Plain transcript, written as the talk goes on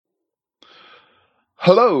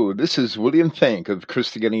Hello, this is William Fink of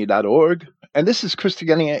Christogenea.org, and this is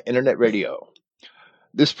Christogenea Internet Radio.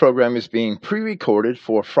 This program is being pre-recorded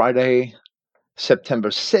for Friday, September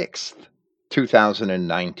 6th,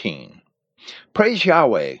 2019. Praise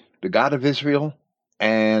Yahweh, the God of Israel,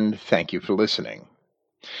 and thank you for listening.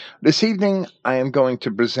 This evening, I am going to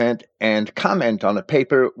present and comment on a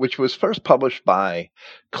paper which was first published by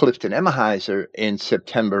Clifton Emahiser in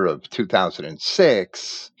September of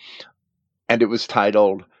 2006, and it was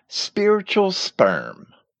titled Spiritual Sperm.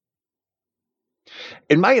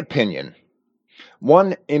 In my opinion,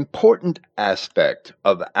 one important aspect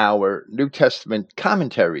of our New Testament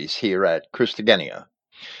commentaries here at Christogenea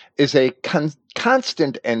is a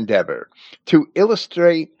constant endeavor to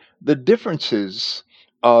illustrate the differences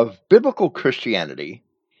of biblical Christianity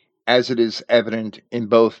as it is evident in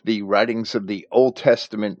both the writings of the Old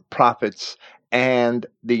Testament prophets and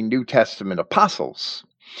the New Testament apostles,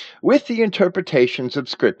 with the interpretations of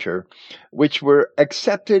Scripture which were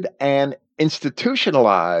accepted and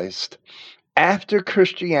institutionalized after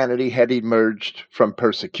Christianity had emerged from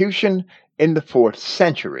persecution in the 4th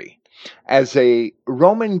century, as a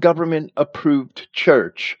Roman government-approved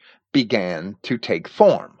church began to take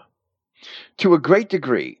form. To a great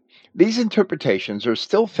degree, these interpretations are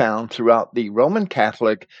still found throughout the Roman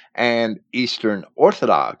Catholic and Eastern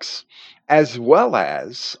Orthodox, as well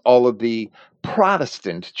as all of the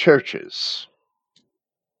Protestant churches.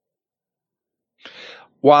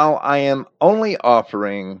 While I am only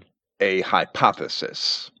offering a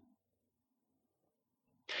hypothesis,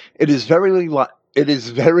 it is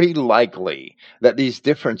very likely that these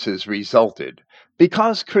differences resulted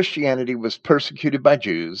because Christianity was persecuted by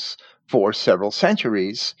Jews for several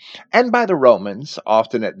centuries and by the Romans,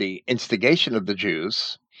 often at the instigation of the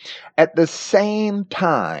Jews, at the same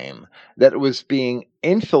time that it was being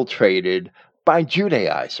infiltrated by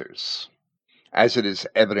Judaizers, as it is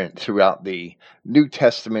evident throughout the New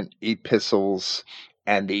Testament epistles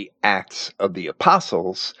and the Acts of the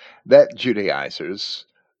Apostles that Judaizers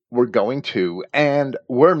were going to and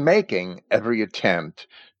were making every attempt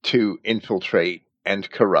to infiltrate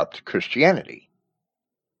and corrupt Christianity.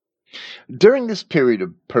 During this period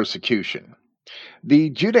of persecution,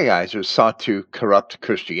 the Judaizers sought to corrupt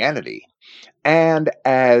Christianity, and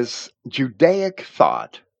as Judaic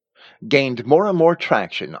thought gained more and more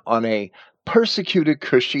traction on a persecuted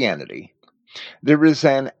Christianity, there is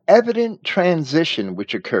an evident transition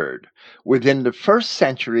which occurred within the 1st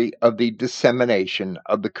century of the dissemination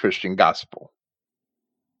of the Christian gospel.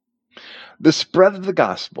 The spread of the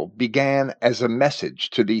gospel began as a message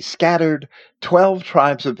to the scattered 12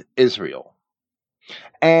 tribes of Israel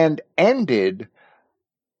and ended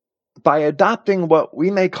by adopting what we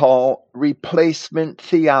may call replacement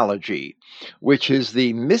theology, which is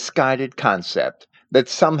the misguided concept that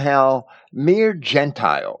somehow mere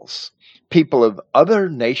Gentiles, people of other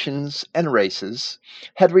nations and races,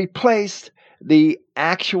 had replaced the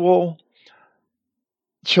actual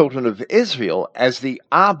children of Israel as the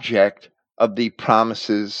object of the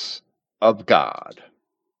promises of God.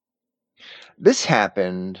 This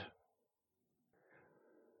happened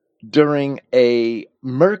during a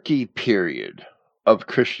murky period of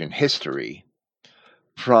Christian history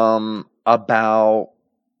from about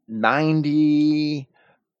 90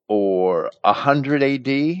 or 100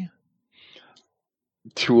 AD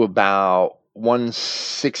to about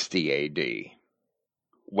 160 AD,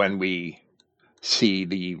 when we see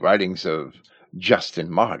the writings of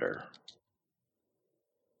Justin Martyr.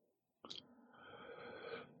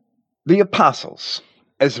 The apostles,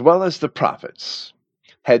 as well as the prophets,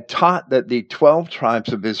 had taught that the 12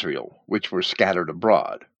 tribes of Israel, which were scattered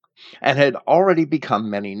abroad and had already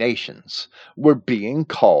become many nations, were being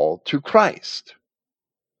called to Christ.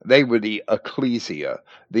 They were the ecclesia,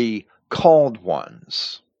 the called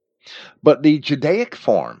ones. But the Judaic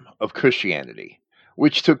form of Christianity,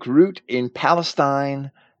 which took root in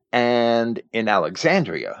Palestine and in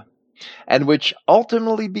Alexandria, and which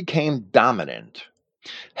ultimately became dominant,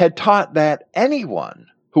 had taught that anyone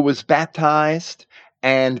who was baptized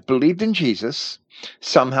and believed in Jesus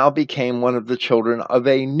somehow became one of the children of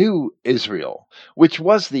a new Israel, which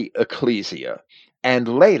was the ecclesia, and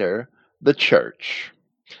later the church.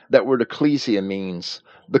 That word ecclesia means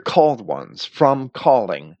the called ones, from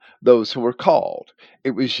calling those who were called.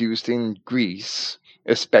 It was used in Greece,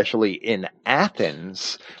 especially in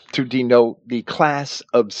Athens, to denote the class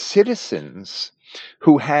of citizens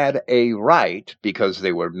who had a right, because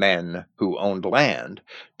they were men who owned land,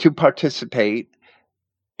 to participate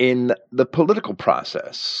in the political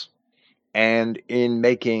process and in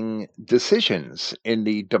making decisions in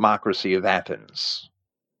the democracy of Athens.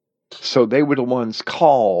 So they were the ones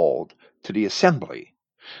called to the assembly.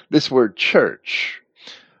 This word church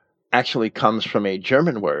actually comes from a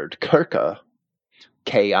German word, Kirche,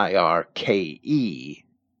 Kirke.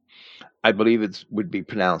 I believe it would be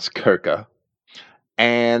pronounced Kirche.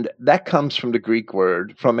 And that comes from the Greek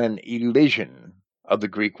word, from an elision of the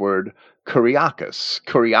Greek word kuriakos.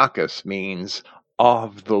 Kuriakos means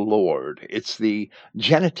of the Lord. It's the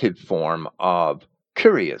genitive form of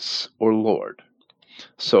curious or Lord.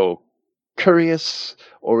 So curious,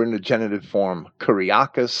 or in the genitive form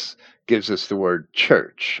kuriakos, gives us the word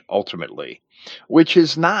church ultimately, which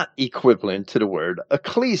is not equivalent to the word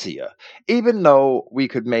ecclesia. Even though we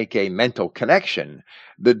could make a mental connection,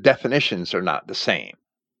 the definitions are not the same.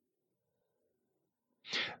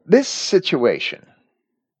 This situation,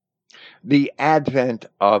 the advent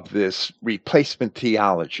of this replacement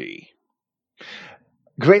theology,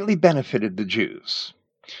 greatly benefited the Jews,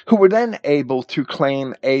 who were then able to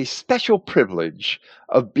claim a special privilege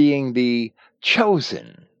of being the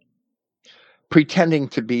chosen, pretending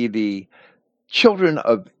to be the children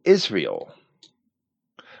of Israel,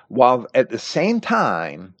 while at the same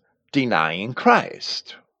time denying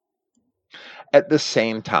Christ. At the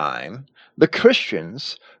same time, the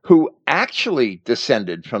Christians, who actually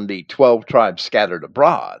descended from the 12 tribes scattered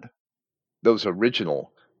abroad, those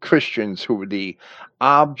original Christians who were the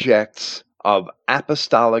objects of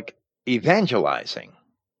apostolic evangelizing,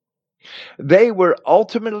 they were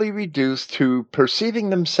ultimately reduced to perceiving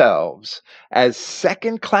themselves as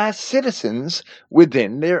second-class citizens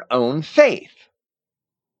within their own faith.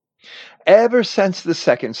 Ever since the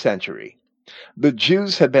 2nd century, the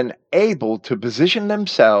Jews have been able to position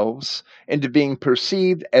themselves into being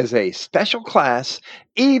perceived as a special class,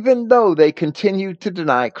 even though they continue to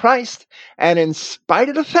deny Christ, and in spite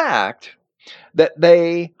of the fact that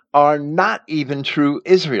they are not even true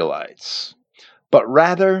Israelites, but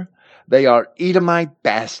rather they are Edomite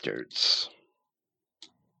bastards.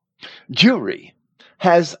 Jewry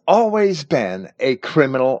has always been a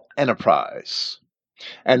criminal enterprise,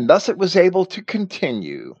 and thus it was able to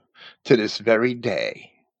continue to this very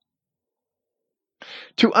day.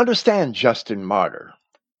 To understand Justin Martyr,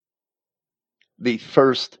 the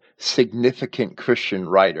first significant Christian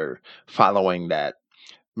writer following that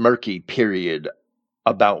murky period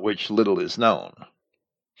about which little is known,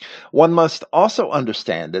 one must also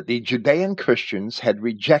understand that the Judean Christians had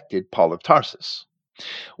rejected Paul of Tarsus,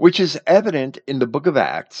 which is evident in the book of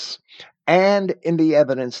Acts and in the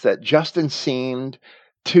evidence that Justin seemed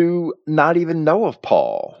to not even know of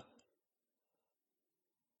Paul,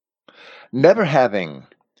 never having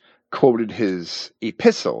quoted his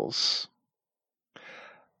epistles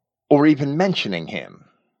or even mentioning him.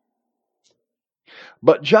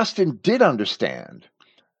 But Justin did understand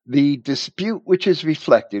the dispute which is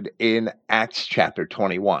reflected in Acts chapter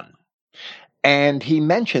 21, and he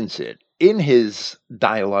mentions it in his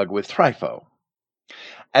dialogue with Trypho,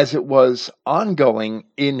 as it was ongoing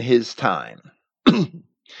in his time.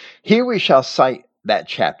 Here we shall cite that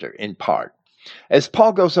chapter in part, as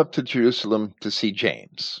Paul goes up to Jerusalem to see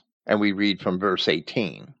James, and we read from verse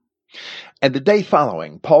 18. And the day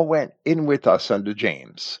following, Paul went in with us unto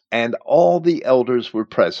James, and all the elders were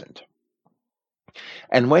present.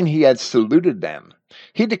 And when he had saluted them,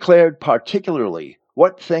 he declared particularly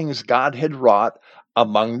what things God had wrought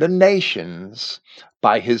among the nations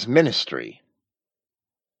by his ministry.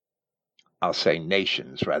 I'll say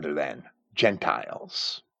nations rather than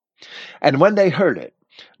Gentiles. And when they heard it,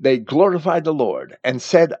 they glorified the Lord, and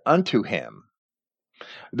said unto him,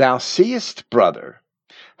 Thou seest, brother,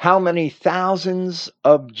 how many thousands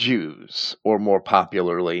of Jews, or more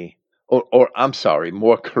popularly,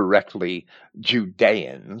 more correctly,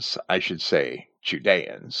 Judeans, I should say,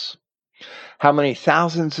 Judeans, how many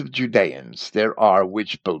thousands of Judeans there are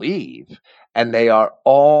which believe, and they are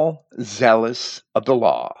all zealous of the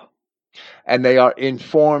law, and they are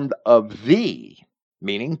informed of thee,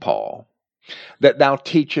 meaning Paul, that thou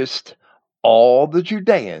teachest all the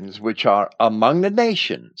Judeans which are among the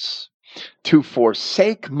nations to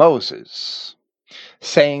forsake Moses,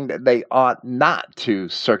 saying that they ought not to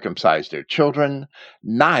circumcise their children,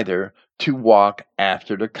 neither to walk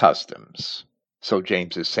after the customs. So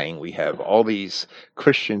James is saying we have all these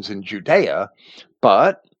Christians in Judea,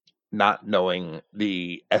 but not knowing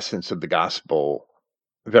the essence of the gospel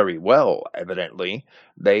very well, evidently,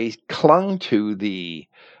 they clung to the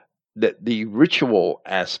ritual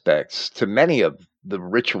aspects, to many of the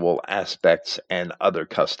ritual aspects and other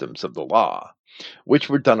customs of the law, which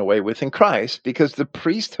were done away with in Christ, because the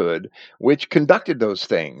priesthood which conducted those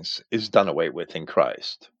things is done away with in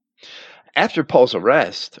Christ. After Paul's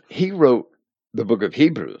arrest, he wrote the book of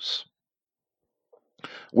Hebrews,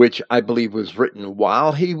 which I believe was written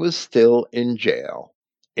while he was still in jail,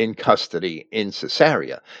 in custody in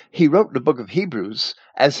Caesarea. He wrote the book of Hebrews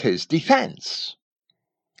as his defense,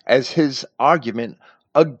 as his argument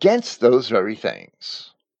against those very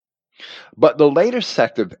things. But the later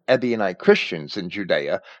sect of Ebionite Christians in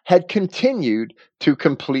Judea had continued to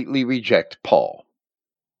completely reject Paul.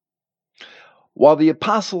 While the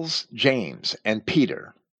apostles James and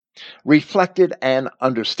Peter reflected an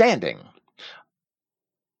understanding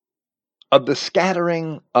of the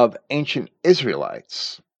scattering of ancient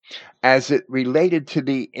Israelites as it related to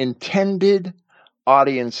the intended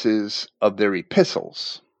audiences of their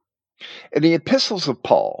epistles. In the epistles of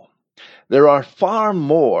Paul, there are far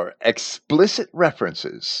more explicit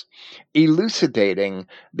references elucidating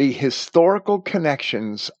the historical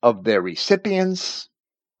connections of their recipients,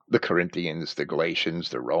 the Corinthians, the Galatians,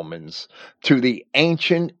 the Romans, to the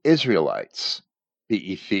ancient Israelites,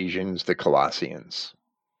 the Ephesians, the Colossians.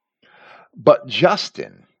 But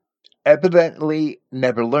Justin evidently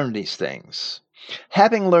never learned these things,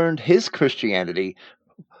 having learned his Christianity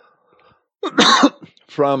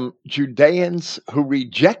from Judeans who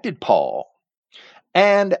rejected Paul,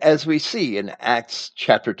 and as we see in Acts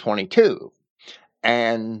chapter 22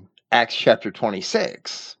 and Acts chapter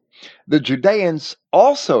 26, the Judeans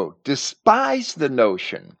also despised the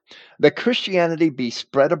notion that Christianity be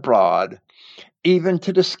spread abroad even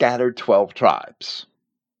to the scattered 12 tribes.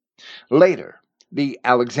 Later, the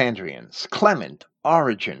Alexandrians, Clement,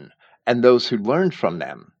 Origen, and those who learned from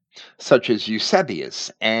them, such as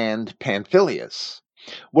Eusebius and Pamphilus,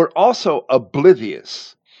 were also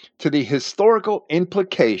oblivious to the historical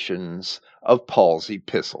implications of Paul's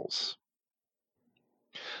epistles.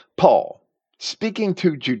 Paul, speaking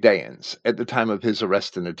to Judeans at the time of his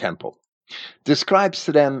arrest in the temple, describes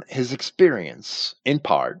to them his experience, in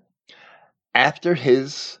part, after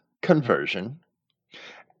his conversion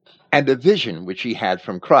and a vision which he had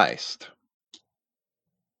from Christ.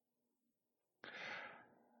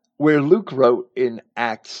 Where Luke wrote in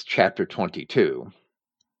Acts chapter 22,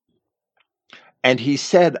 "And he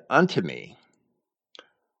said unto me,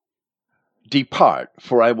 Depart,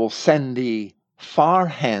 for I will send thee far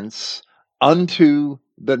hence unto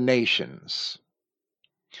the nations.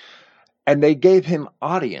 And they gave him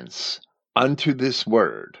audience unto this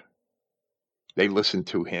word." They listened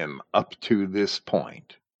to him up to this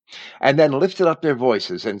point, and then lifted up their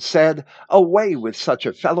voices and said, "Away with such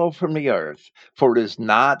a fellow from the earth, for it is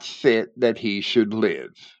not fit that he should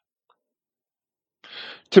live."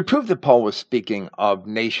 To prove that Paul was speaking of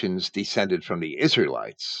nations descended from the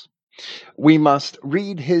Israelites, we must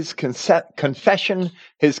read his confession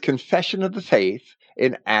of the faith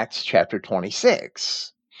in Acts chapter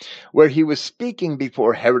 26, where he was speaking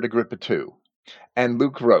before Herod Agrippa II, and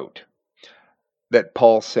Luke wrote that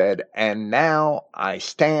Paul said, "And now I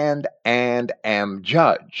stand and am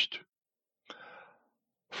judged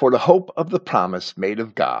for the hope of the promise made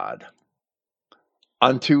of God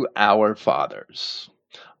unto our fathers,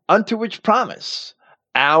 unto which promise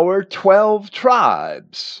our 12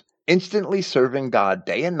 tribes, instantly serving God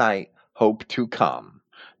day and night, hope to come."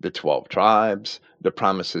 The 12 tribes, the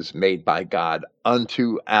promises made by God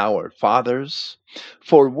unto our fathers,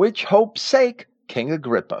 for which hope's sake, King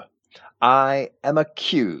Agrippa, I am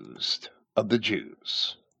accused of the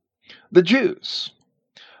Jews. The Jews,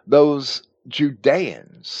 those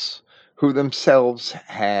Judeans who themselves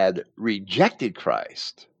had rejected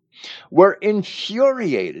Christ, were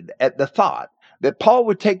infuriated at the thought that Paul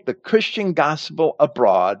would take the Christian gospel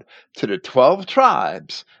abroad to the 12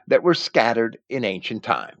 tribes that were scattered in ancient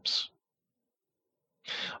times.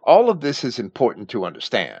 All of this is important to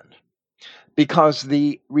understand because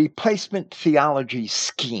the replacement theology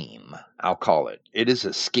scheme, I'll call it, it is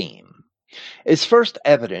a scheme, is first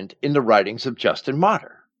evident in the writings of Justin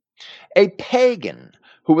Martyr, a pagan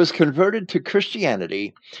who was converted to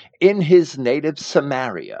Christianity in his native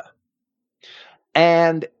Samaria.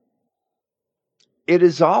 And it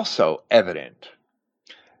was also evident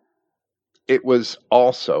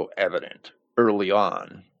early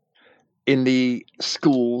on in the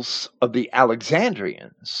schools of the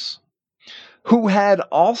Alexandrians, who had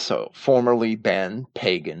also formerly been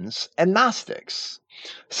pagans and Gnostics,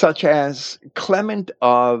 such as Clement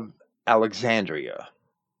of Alexandria,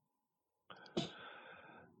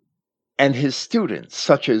 and his students,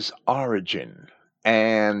 such as Origen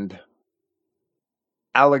and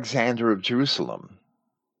Alexander of Jerusalem.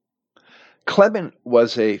 Clement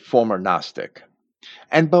was a former Gnostic,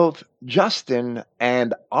 and both Justin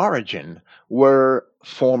and Origen were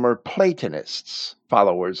former Platonists,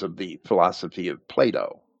 followers of the philosophy of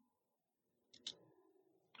Plato.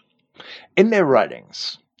 In their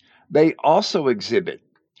writings, they also exhibit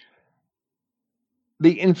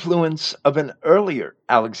the influence of an earlier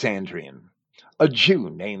Alexandrian, a Jew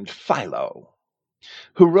named Philo,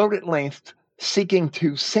 who wrote at length seeking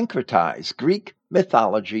to syncretize Greek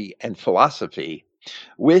mythology and philosophy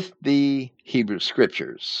with the Hebrew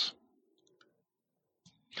scriptures.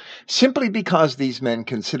 Simply because these men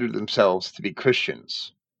considered themselves to be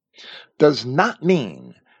Christians does not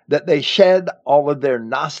mean that they shed all of their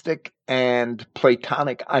Gnostic and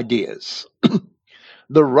Platonic ideas.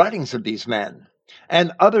 The writings of these men,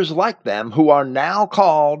 and others like them who are now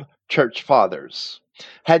called church fathers,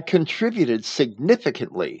 had contributed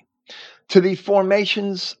significantly to the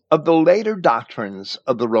formations of the later doctrines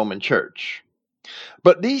of the Roman Church.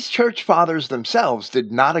 But these church fathers themselves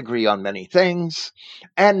did not agree on many things,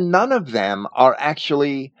 and none of them are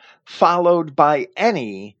actually followed by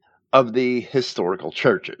any of the historical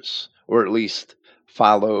churches, or at least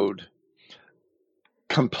followed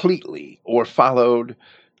completely or followed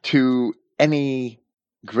to any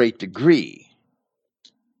great degree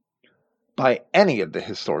by any of the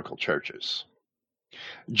historical churches.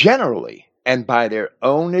 Generally, and by their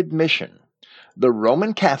own admission, the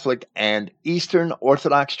Roman Catholic and Eastern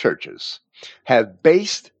Orthodox churches have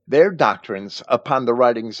based their doctrines upon the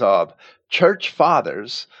writings of church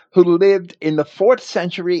fathers who lived in the 4th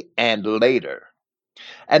century and later,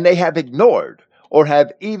 and they have ignored or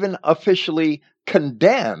have even officially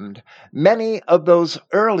condemned many of those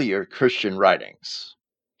earlier Christian writings.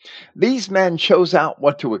 These men chose out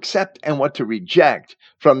what to accept and what to reject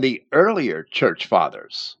from the earlier church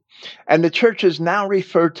fathers, and the churches now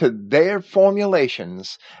refer to their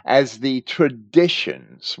formulations as the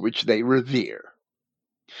traditions which they revere.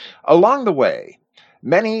 Along the way,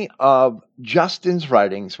 many of Justin's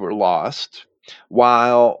writings were lost,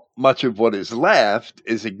 while much of what is left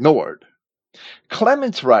is ignored.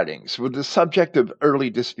 Clement's writings were the subject of early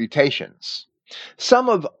disputations. Some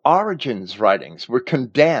of Origen's writings were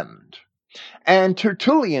condemned, and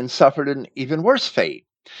Tertullian suffered an even worse fate,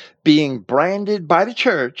 being branded by the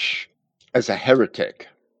church as a heretic.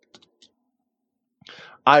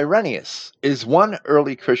 Irenaeus is one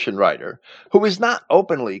early Christian writer who was not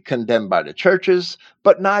openly condemned by the churches,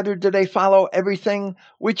 but neither did they follow everything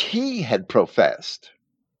which he had professed.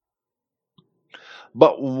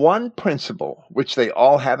 But one principle which they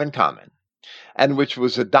all have in common, and which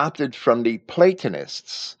was adopted from the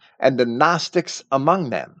Platonists and the Gnostics among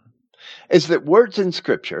them, is that words in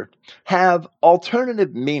Scripture have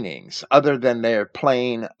alternative meanings other than their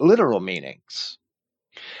plain literal meanings.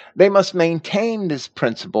 They must maintain this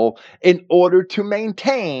principle in order to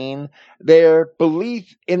maintain their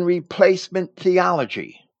belief in replacement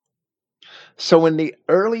theology. So, in the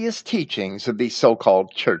earliest teachings of these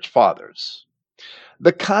so-called church fathers,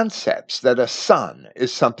 the concepts that a son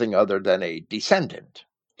is something other than a descendant,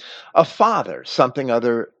 a father something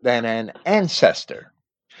other than an ancestor,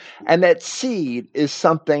 and that seed is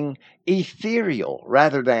something ethereal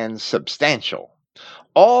rather than substantial,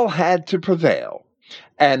 all had to prevail,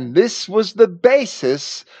 and this was the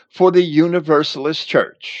basis for the Universalist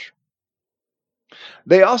Church.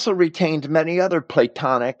 They also retained many other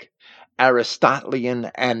Platonic, Aristotelian,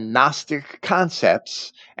 and Gnostic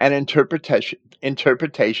concepts and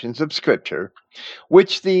interpretations of Scripture,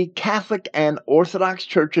 which the Catholic and Orthodox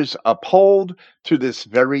churches uphold to this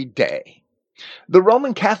very day. The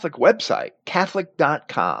Roman Catholic website,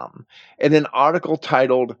 Catholic.com, in an article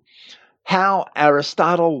titled How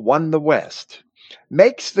Aristotle Won the West,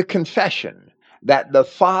 makes the confession that the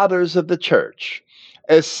fathers of the church,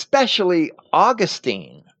 especially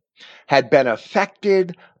Augustine, had been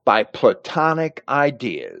affected by Platonic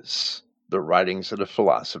ideas, the writings of the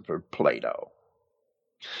philosopher Plato.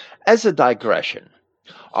 As a digression,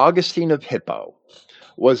 Augustine of Hippo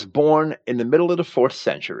was born in the middle of the 4th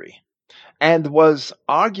century and was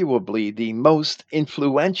arguably the most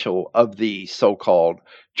influential of the so-called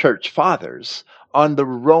church fathers on the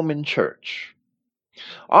Roman Church.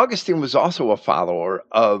 Augustine was also a follower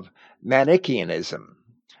of Manichaeism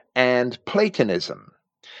and Platonism,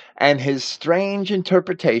 and his strange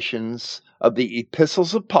interpretations of the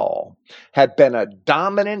epistles of Paul had been a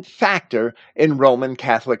dominant factor in Roman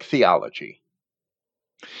Catholic theology.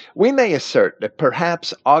 We may assert that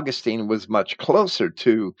perhaps Augustine was much closer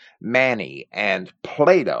to Mani and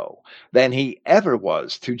Plato than he ever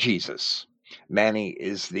was to Jesus. Mani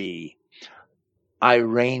is the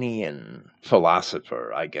Iranian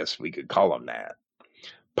philosopher, I guess we could call him that.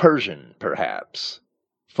 Persian, perhaps,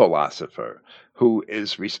 philosopher who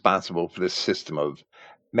is responsible for the system of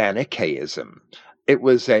Manichaeism. It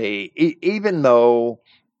was even though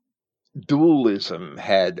dualism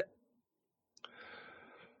had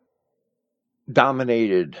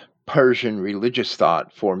dominated Persian religious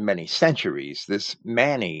thought for many centuries. This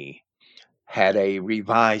Mani had a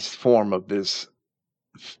revised form of this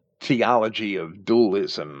theology of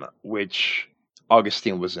dualism, which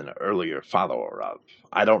Augustine was an earlier follower of.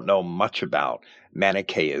 I don't know much about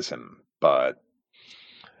Manichaeism, but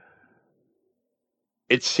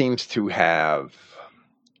it seems to have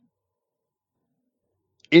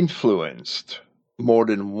influenced more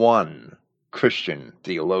than one Christian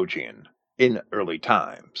theologian in early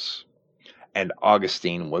times, and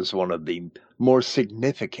Augustine was one of the more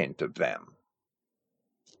significant of them.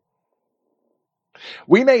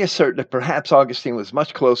 We may assert that perhaps Augustine was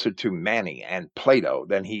much closer to Mani and Plato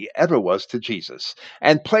than he ever was to Jesus,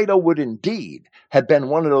 and Plato would indeed have been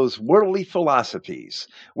one of those worldly philosophies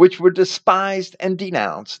which were despised and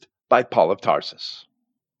denounced by Paul of Tarsus.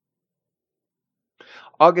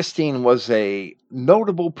 Augustine was a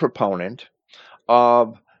notable proponent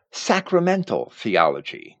of sacramental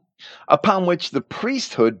theology, upon which the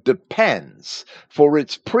priesthood depends for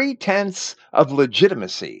its pretense of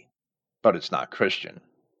legitimacy, but it's not Christian.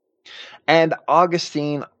 And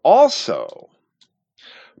Augustine also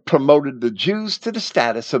promoted the Jews to the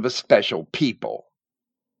status of a special people.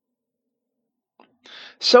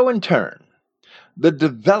 So, in turn, the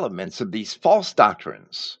developments of these false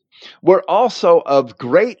doctrines were also of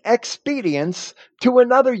great expedience to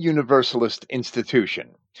another universalist institution,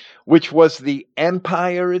 which was the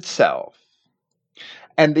empire itself,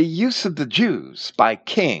 and the use of the Jews by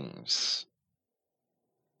kings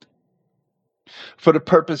for the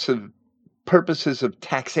purposes of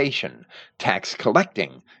taxation, tax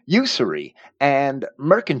collecting, usury, and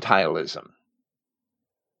mercantilism.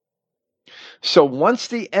 So once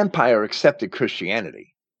the empire accepted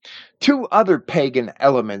Christianity, two other pagan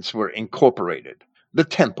elements were incorporated: the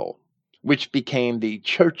temple, which became the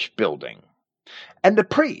church building, and the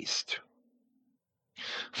priest.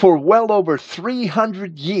 For well over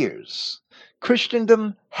 300 years,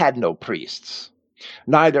 Christendom had no priests.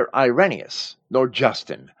 Neither Irenaeus, nor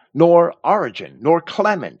Justin, nor Origen, nor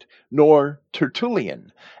Clement, nor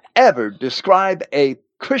Tertullian ever describe a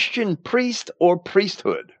Christian priest or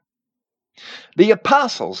priesthood. The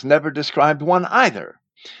apostles never described one either,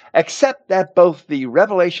 except that both the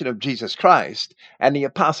revelation of Jesus Christ and the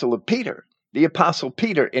Apostle Peter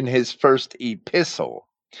in his first epistle,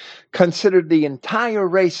 considered the entire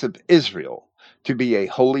race of Israel to be a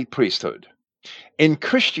holy priesthood. In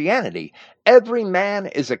Christianity, every man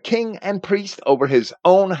is a king and priest over his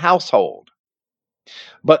own household.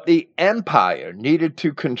 But the empire needed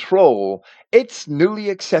to control its newly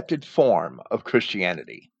accepted form of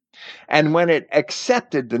Christianity. And when it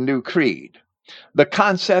accepted the new creed, the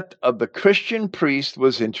concept of the Christian priest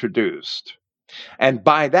was introduced. And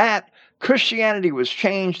by that, Christianity was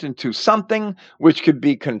changed into something which could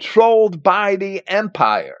be controlled by the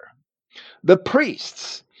empire. The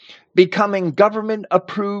priests, becoming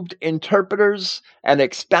government-approved interpreters and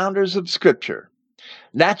expounders of Scripture,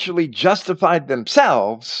 naturally justified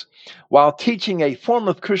themselves while teaching a form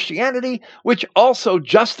of Christianity which also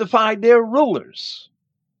justified their rulers.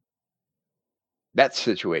 That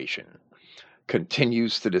situation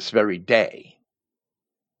continues to this very day.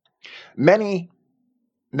 Many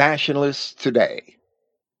nationalists today,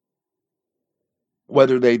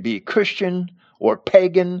 whether they be Christian or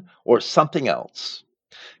pagan or something else,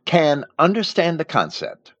 can understand the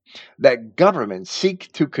concept that governments seek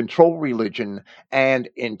to control religion and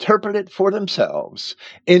interpret it for themselves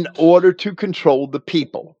in order to control the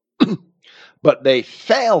people. But they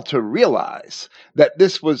fail to realize that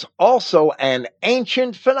this was also an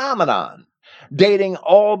ancient phenomenon dating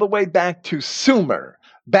all the way back to Sumer,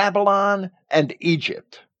 Babylon, and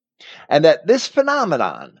Egypt, and that this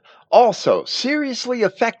phenomenon also seriously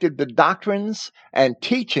affected the doctrines and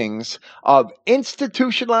teachings of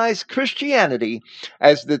institutionalized Christianity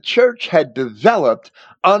as the church had developed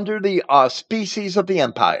under the auspices of the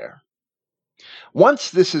empire.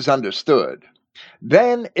 Once this is understood,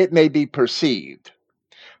 then it may be perceived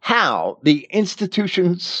how the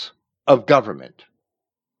institutions of government,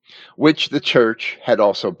 which the church had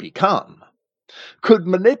also become, could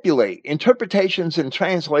manipulate interpretations and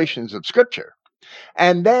translations of Scripture,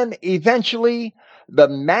 and then eventually the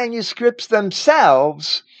manuscripts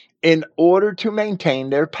themselves, in order to maintain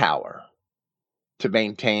their power, to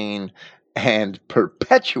maintain and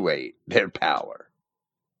perpetuate their power.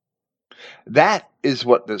 That is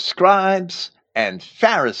what the scribes and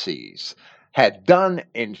Pharisees had done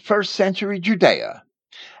in first century Judea,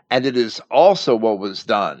 and it is also what was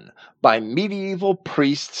done by medieval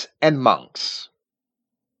priests and monks.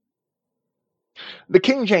 The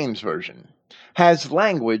King James Version has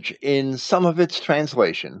language in some of its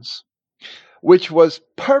translations which was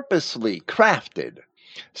purposely crafted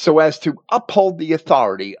so as to uphold the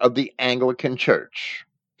authority of the Anglican Church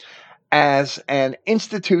as an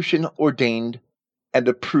institution ordained and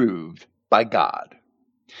approved by God,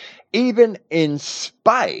 even in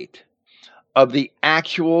spite of the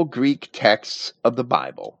actual Greek texts of the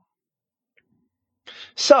Bible.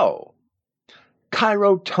 So,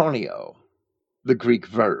 chirotonio, the Greek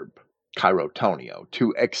verb, chirotonio,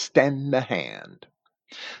 to extend the hand.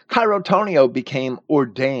 Chirotonio became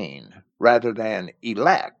ordain rather than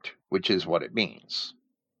elect, which is what it means.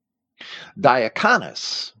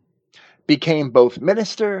 Diaconus became both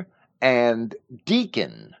minister and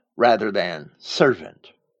deacon rather than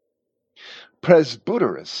servant.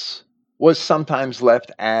 Presbyterus was sometimes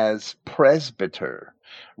left as presbyter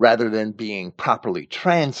rather than being properly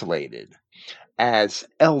translated as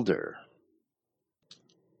elder.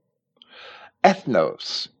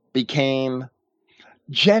 Ethnos became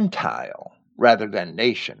Gentile rather than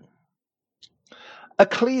nation.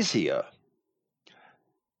 Ecclesia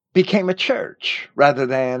became a church rather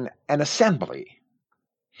than an assembly.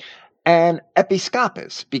 And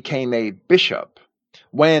episkopos became a bishop,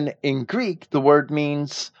 when in Greek the word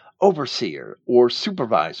means overseer or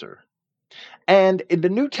supervisor. And in the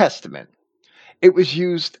New Testament, it was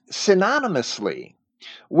used synonymously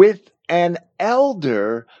with an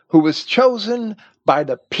elder who was chosen by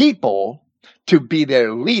the people to be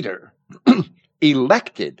their leader,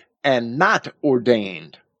 elected and not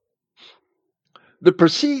ordained. The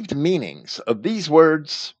perceived meanings of these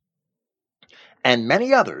words and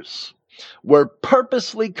many others were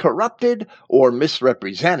purposely corrupted or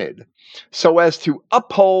misrepresented so as to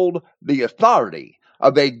uphold the authority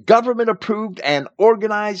of a government-approved and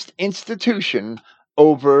organized institution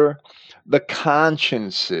over the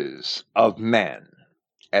consciences of men.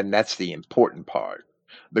 And that's the important part.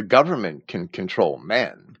 The government can control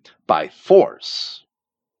men by force,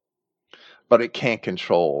 but it can't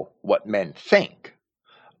control what men think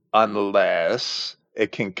unless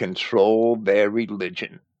it can control their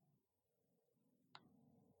religion.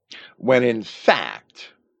 When in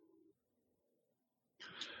fact,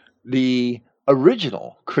 the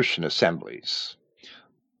original Christian assemblies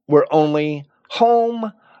were only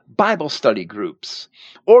home Bible study groups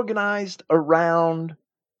organized around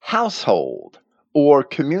household or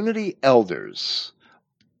community elders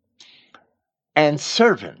and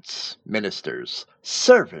servants, ministers,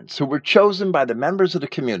 servants who were chosen by the members of the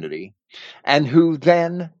community and who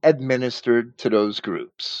then administered to those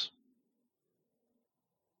groups.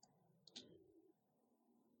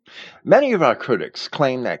 Many of our critics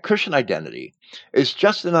claim that Christian identity is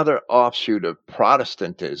just another offshoot of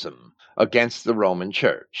Protestantism against the Roman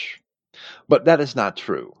Church. But that is not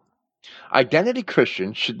true. Identity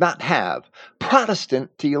Christians should not have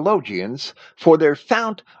Protestant theologians for their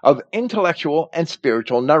fount of intellectual and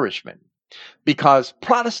spiritual nourishment, because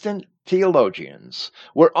Protestant theologians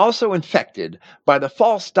were also infected by the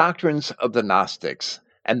false doctrines of the Gnostics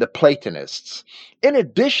and the Platonists, in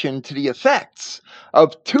addition to the effects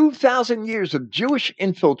of 2,000 years of Jewish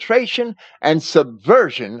infiltration and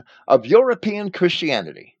subversion of European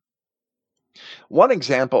Christianity. One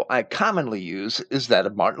example I commonly use is that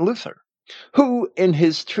of Martin Luther, who, in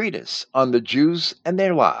his treatise on the Jews and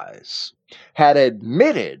their lies, had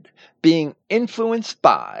admitted being influenced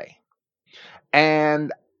by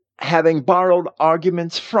and having borrowed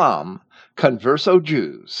arguments from converso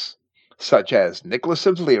Jews, such as Nicholas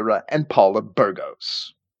of Lyra and Paul of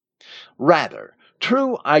Burgos. Rather,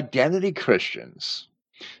 true identity Christians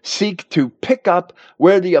seek to pick up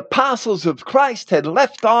where the apostles of Christ had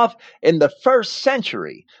left off in the first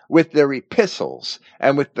century with their epistles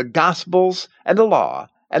and with the Gospels and the law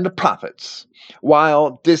and the prophets,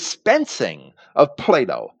 while dispensing of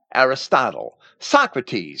Plato, Aristotle,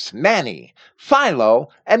 Socrates, Mani, Philo,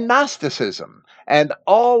 and Gnosticism, and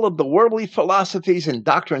all of the worldly philosophies and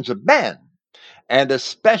doctrines of men, and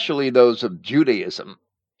especially those of Judaism.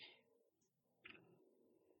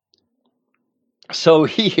 So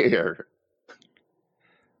here,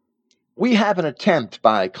 we have an attempt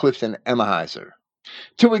by Clifton Emahiser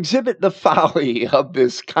to exhibit the folly of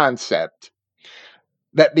this concept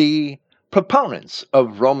that the proponents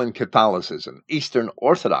of Roman Catholicism, Eastern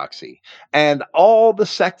Orthodoxy, and all the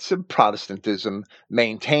sects of Protestantism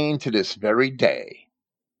maintain to this very day,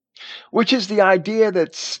 which is the idea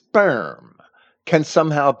that sperm can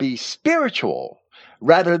somehow be spiritual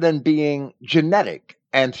rather than being genetic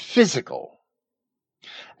and physical.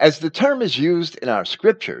 As the term is used in our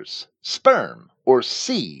scriptures, sperm, or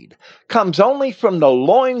seed, comes only from the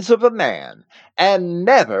loins of a man and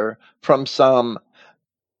never from some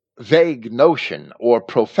vague notion or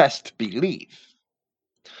professed belief.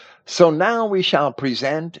 So now we shall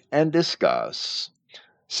present and discuss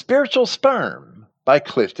Spiritual Sperm by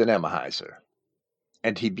Clifton Emahiser.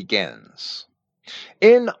 And he begins.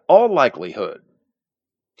 In all likelihood,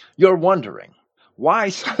 you're wondering, why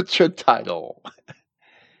such a title?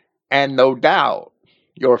 And no doubt,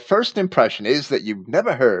 your first impression is that you've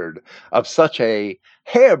never heard of such a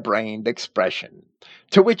harebrained expression,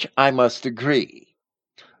 to which I must agree.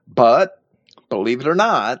 But, believe it or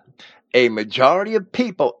not, a majority of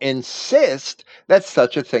people insist that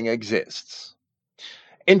such a thing exists.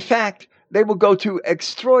 In fact, they will go to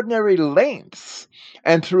extraordinary lengths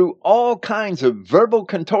and through all kinds of verbal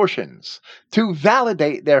contortions to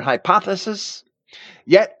validate their hypothesis.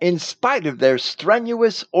 Yet, in spite of their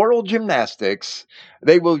strenuous oral gymnastics,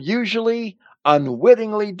 they will usually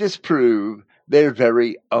unwittingly disprove their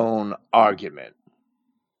very own argument.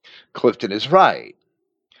 Clifton is right.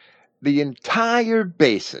 The entire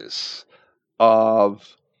basis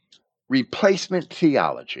of replacement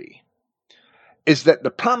theology is that the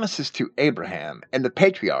promises to Abraham and the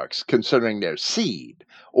patriarchs concerning their seed,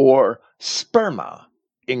 or sperma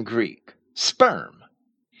in Greek, sperm,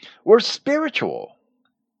 were spiritual.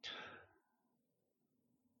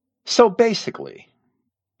 So basically,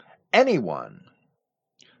 anyone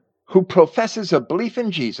who professes a belief in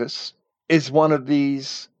Jesus is one of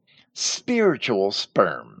these spiritual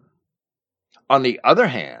sperm. On the other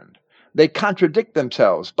hand, they contradict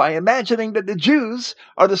themselves by imagining that the Jews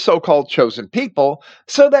are the so-called chosen people,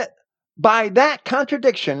 so that by that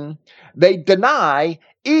contradiction, they deny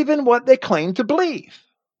even what they claim to believe.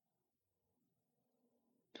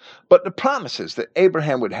 But the promises that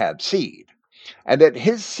Abraham would have seed, and that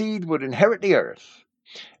his seed would inherit the earth,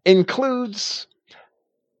 includes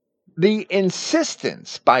the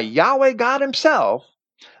insistence by Yahweh God himself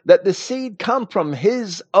that the seed come from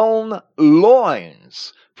his own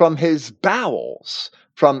loins, from his bowels,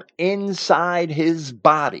 from inside his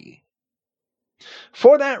body.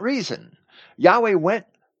 For that reason, Yahweh went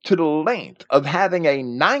to the length of having a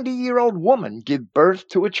 90-year-old woman give birth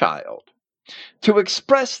to a child to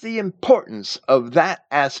express the importance of that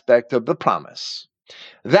aspect of the promise.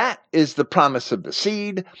 That is the promise of the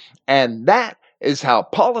seed, and that is how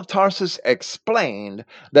Paul of Tarsus explained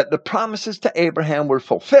that the promises to Abraham were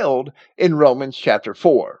fulfilled in Romans chapter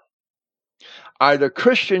 4. Either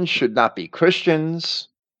Christians should not be Christians,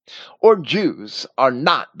 or Jews are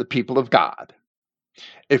not the people of God.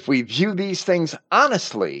 If we view these things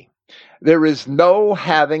honestly, there is no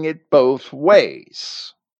having it both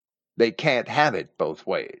ways. They can't have it both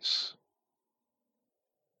ways.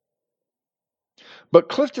 But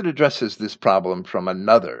Clifton addresses this problem from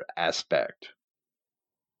another aspect.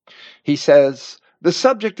 He says, the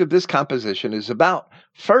subject of this composition is about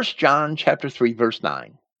 1 John chapter 3, verse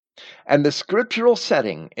 9, and the scriptural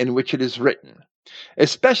setting in which it is written,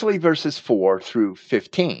 especially verses 4 through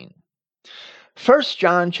 15. 1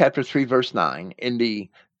 John chapter 3, verse 9 in the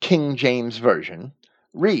King James Version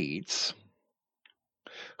reads,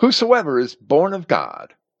 whosoever is born of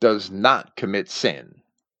God does not commit sin,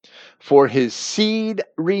 for his seed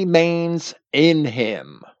remains in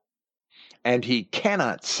him, and he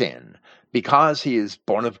cannot sin because he is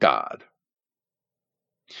born of God.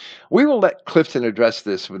 We will let Clifton address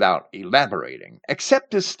this without elaborating, except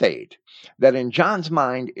to state that in John's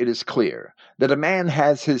mind it is clear that a man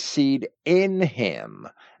has his seed in him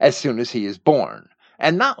as soon as he is born,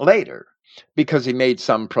 and not later, because he made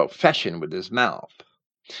some profession with his mouth.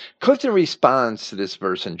 Clifton responds to this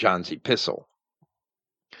verse in John's epistle.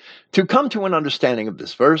 To come to an understanding of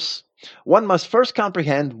this verse, one must first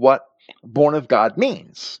comprehend what born of God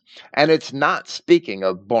means, and it's not speaking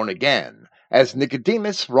of born again, as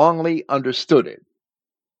Nicodemus wrongly understood it.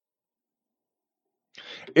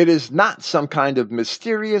 It is not some kind of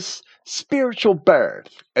mysterious spiritual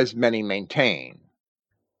birth, as many maintain.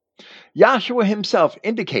 Yahshua himself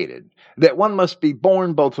indicated that one must be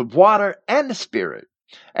born both of water and the Spirit,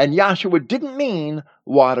 and Yahshua didn't mean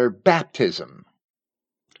water baptism.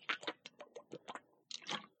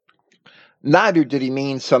 Neither did he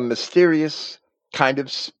mean some mysterious kind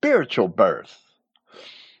of spiritual birth.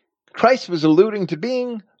 Christ was alluding to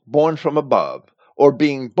being born from above, or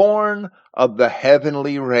being born of the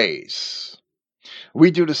heavenly race. We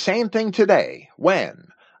do the same thing today when,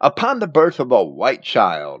 upon the birth of a white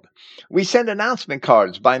child, we send announcement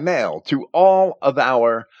cards by mail to all of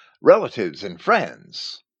our relatives and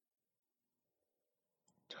friends,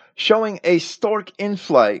 showing a stork in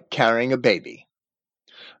flight carrying a baby.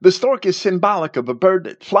 The stork is symbolic of a bird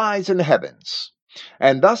that flies in the heavens,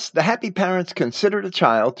 and thus the happy parents consider the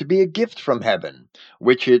child to be a gift from heaven,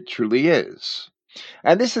 which it truly is.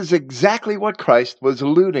 And this is exactly what Christ was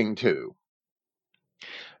alluding to.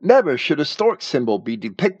 Never should a stork symbol be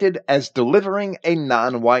depicted as delivering a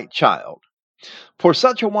non-white child, for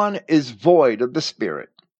such a one is void of the Spirit.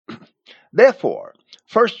 Therefore,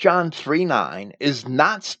 1 John 3:9 is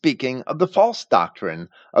not speaking of the false doctrine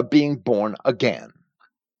of being born again.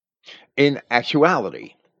 In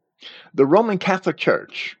actuality, the Roman Catholic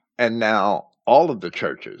Church, and now all of the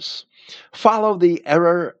churches, follow the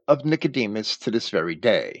error of Nicodemus to this very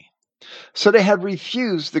day. So they have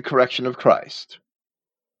refused the correction of Christ.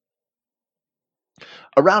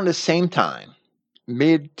 Around the same time,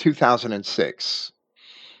 mid 2006,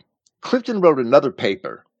 Clifton wrote another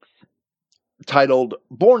paper titled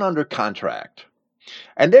Born Under Contract.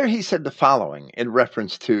 And there he said the following in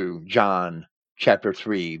reference to John chapter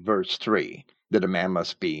 3, verse 3, that a man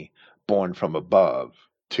must be born from above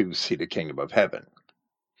to see the kingdom of heaven.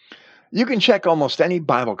 You can check almost any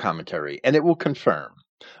Bible commentary and it will confirm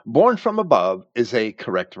born from above is a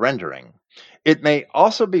correct rendering. It may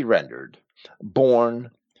also be rendered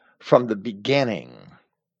born from the beginning.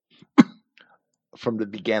 From the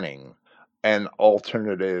beginning, an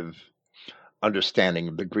alternative understanding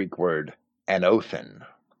of the Greek word anothen.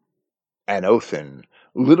 Anothen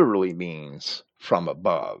literally means from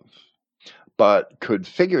above, but could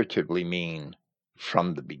figuratively mean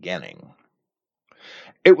from the beginning.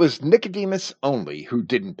 It was Nicodemus only who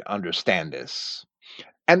didn't understand this,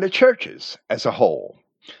 and the churches as a whole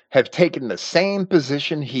have taken the same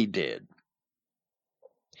position he did.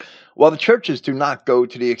 While the churches do not go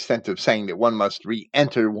to the extent of saying that one must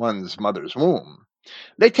re-enter one's mother's womb,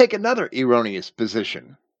 they take another erroneous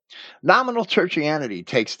position. Nominal churchianity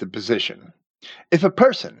takes the position: if a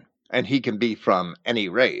person, and he can be from any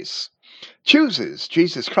race, chooses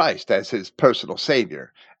Jesus Christ as his personal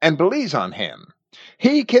Savior and believes on him,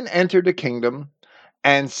 he can enter the kingdom,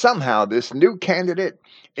 and somehow this new candidate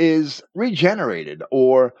is regenerated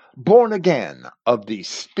or born again of the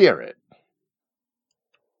Spirit.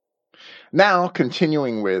 Now,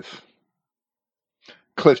 continuing with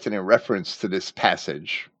Clifton in reference to this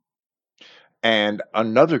passage and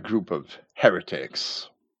another group of heretics.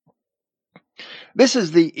 This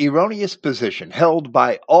is the erroneous position held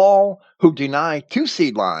by all who deny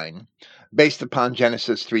two-seed line based upon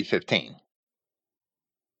Genesis 3:15.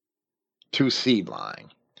 Two-seed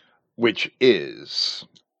line, which is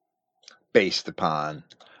based upon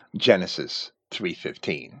Genesis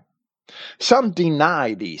 3:15. Some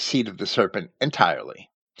deny the seed of the serpent entirely,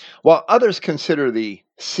 while others consider the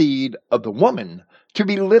seed of the woman to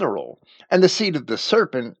be literal and the seed of the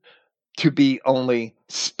serpent to be only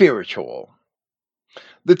spiritual.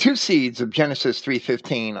 The two seeds of Genesis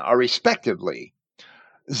 3:15 are respectively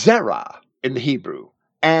Zerah in the Hebrew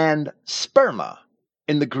and Sperma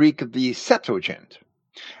in the Greek of the Septuagint,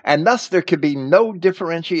 and thus there can be no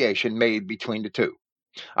differentiation made between the two,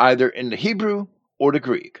 either in the Hebrew or the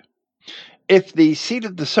Greek. If the seed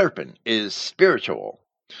of the serpent is spiritual,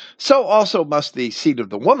 so also must the seed of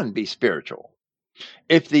the woman be spiritual.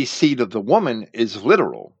 If the seed of the woman is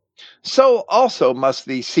literal, so also must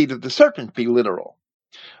the seed of the serpent be literal.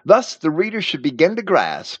 Thus, the reader should begin to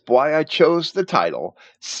grasp why I chose the title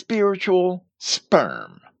Spiritual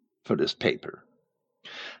Sperm for this paper,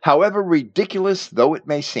 however ridiculous though it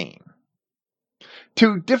may seem.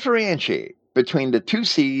 To differentiate between the two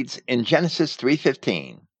seeds in Genesis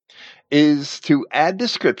 3:15 is to add to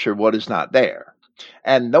Scripture what is not there,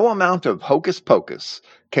 and no amount of hocus pocus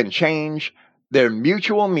can change their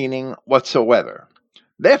mutual meaning whatsoever.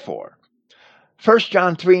 Therefore, 1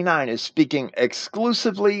 John 3:9 is speaking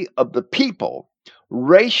exclusively of the people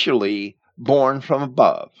racially born from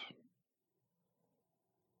above.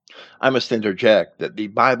 I must interject that the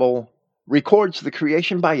Bible records the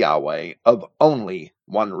creation by Yahweh of only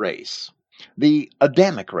one race, the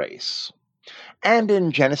Adamic race. And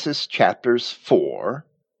in Genesis chapters 4,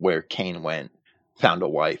 where Cain went, found a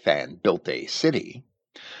wife, and built a city,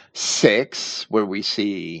 6, where we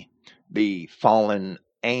see the fallen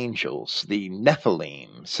angels, the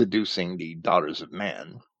Nephilim, seducing the daughters of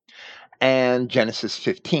men, and Genesis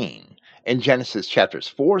 15. In Genesis chapters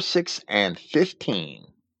 4, 6, and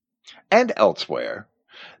 15, and elsewhere,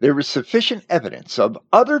 there is sufficient evidence of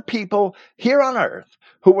other people here on earth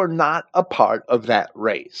who were not a part of that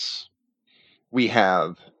race. We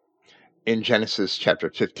have, in Genesis chapter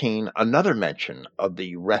 15, another mention of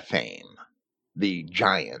the Rephaim, the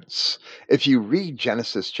giants. If you read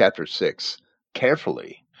Genesis chapter 6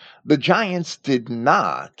 carefully, the giants did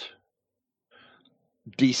not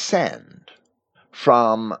descend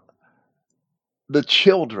from the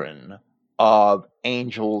children of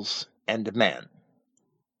angels and men.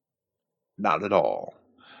 Not at all.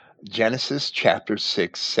 Genesis chapter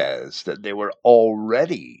 6 says that there were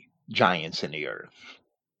already giants in the earth.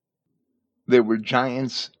 there were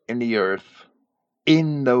giants in the earth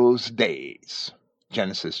in those days.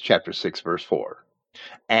 Genesis chapter 6, verse 4.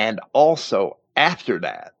 And also after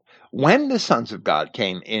that, when the sons of God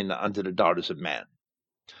came in unto the daughters of men.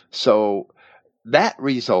 So that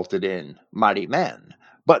resulted in mighty men.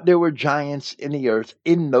 But there were giants in the earth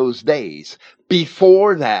in those days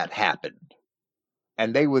before that happened.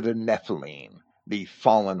 And they were the Nephilim, the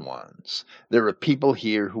fallen ones. There are people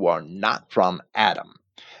here who are not from Adam.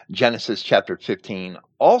 Genesis chapter 15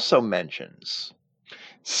 also mentions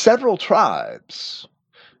several tribes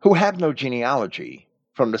who have no genealogy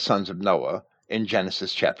from the sons of Noah in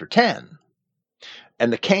Genesis chapter 10.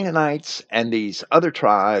 And the Canaanites and these other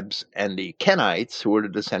tribes and the Kenites, who are the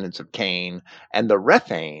descendants of Cain, and the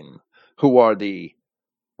Rephaim, who are the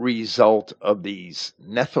result of these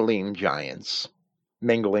Nephilim giants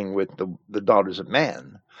mingling with the daughters of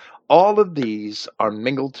man, all of these are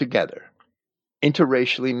mingled together,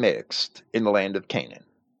 interracially mixed in the land of Canaan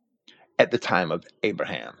at the time of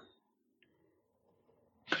Abraham.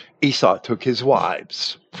 Esau took his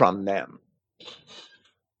wives from them.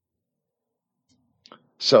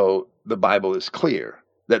 So the Bible is clear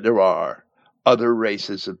that there are other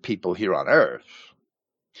races of people here on earth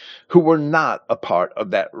who were not a part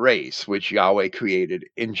of that race which Yahweh created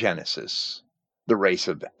in Genesis, the race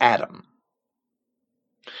of Adam.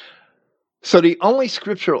 So the only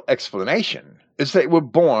scriptural explanation is they were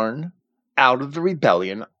born out of the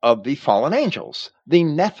rebellion of the fallen angels, the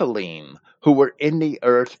Nephilim, who were in the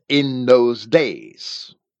earth in those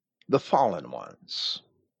days, the fallen ones.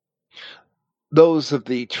 Those of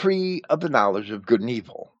the tree of the knowledge of good and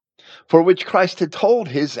evil, for which Christ had told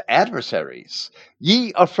his adversaries,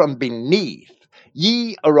 ye are from beneath,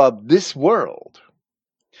 ye are of this world.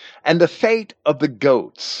 And the fate of the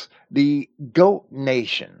goats, the goat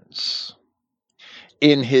nations,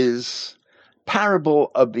 in his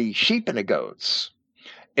parable of the sheep and the goats,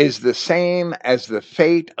 is the same as the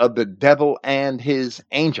fate of the devil and his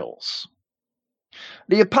angels.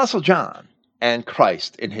 The Apostle John and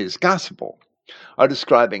Christ in his gospel are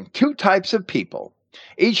describing two types of people,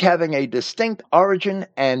 each having a distinct origin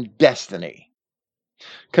and destiny.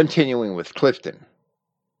 Continuing with Clifton.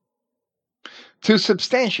 To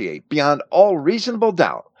substantiate beyond all reasonable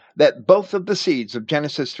doubt that both of the seeds of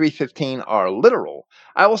Genesis 3:15 are literal,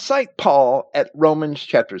 I will cite Paul at Romans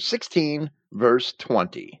chapter 16, verse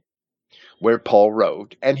 20, where Paul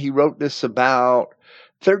wrote, and he wrote this about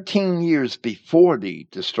 13 years before the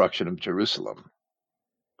destruction of Jerusalem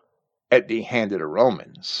at the hand of the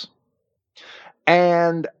Romans.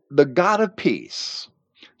 And the God of peace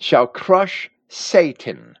shall crush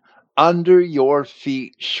Satan under your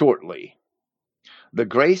feet shortly. The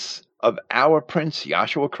grace of our Prince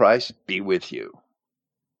Yahshua Christ be with you.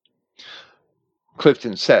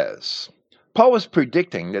 Clifton says, Paul was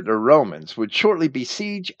predicting that the Romans would shortly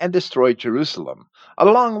besiege and destroy Jerusalem,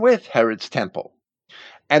 along with Herod's temple.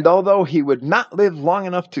 And although he would not live long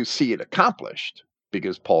enough to see it accomplished,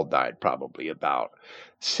 because Paul died probably about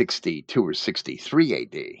 62 or 63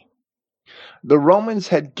 AD, the Romans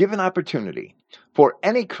had given opportunity for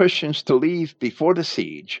any Christians to leave before the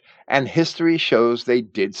siege, and history shows they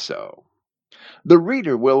did so. The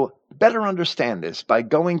reader will better understand this by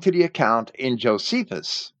going to the account in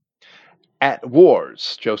Josephus at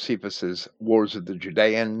Wars, Josephus's Wars of the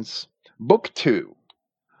Judeans, Book 2,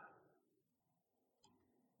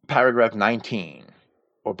 paragraph 19,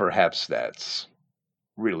 or perhaps that's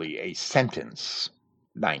really a sentence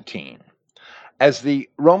 19. As the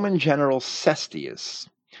Roman general Cestius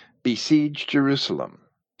besieged Jerusalem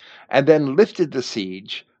and then lifted the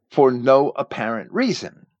siege for no apparent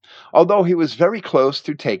reason, although he was very close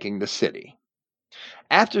to taking the city.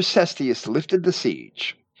 After Cestius lifted the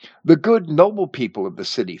siege, the good noble people of the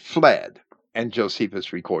city fled, and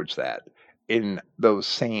Josephus records that in those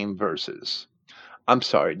same verses. I'm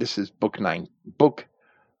sorry, this is book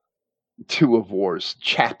 2 of Wars,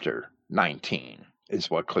 chapter 19, is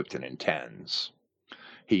what Clifton intends.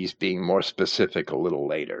 He's being more specific a little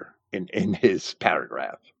later in his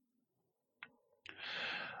paragraph.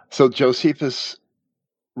 So Josephus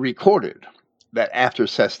recorded that after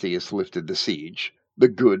Cestius lifted the siege,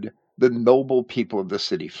 the noble people of the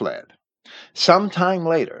city fled. Some time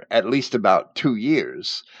later, at least about 2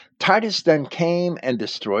 years, Titus then came and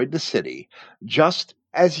destroyed the city, just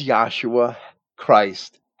as Yahshua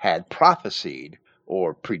Christ had prophesied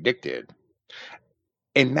or predicted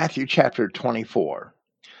in Matthew chapter 24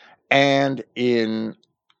 and in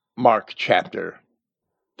Mark chapter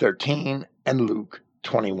 13 and Luke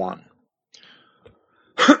 21.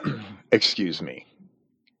 Excuse me.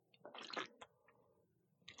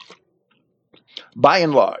 By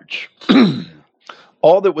and large,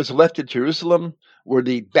 All that was left at Jerusalem were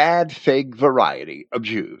the bad fig variety of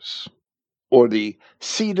Jews, or the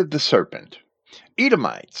seed of the serpent,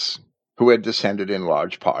 Edomites, who had descended in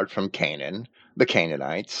large part from Canaan. The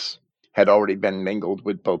Canaanites had already been mingled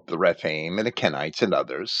with both the Rephaim and the Kenites and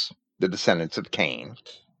others, the descendants of Cain.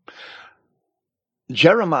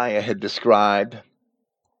 Jeremiah had described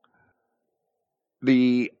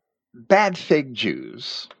the bad fig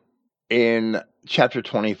Jews in chapter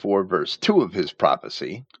 24, verse 2 of his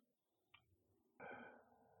prophecy,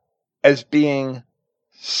 as being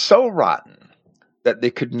so rotten that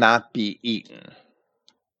they could not be eaten.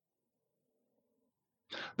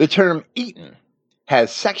 The term eaten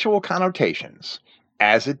has sexual connotations,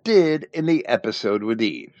 as it did in the episode with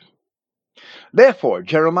Eve. Therefore,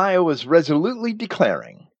 Jeremiah was resolutely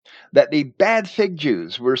declaring that the bad fig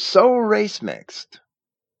Jews were so race-mixed,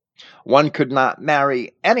 one could not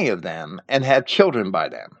marry any of them and have children by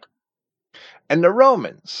them. And the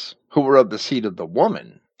Romans, who were of the seed of the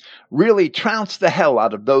woman, really trounced the hell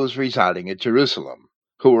out of those residing at Jerusalem,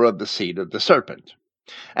 who were of the seed of the serpent.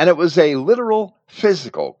 And it was a literal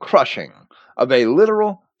physical crushing of a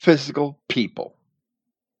literal physical people.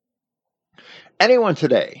 Anyone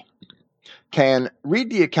today can read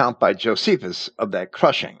the account by Josephus of that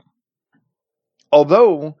crushing.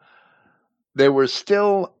 Although there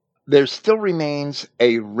still remains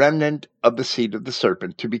a remnant of the seed of the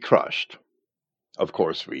serpent to be crushed. Of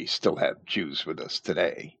course, we still have Jews with us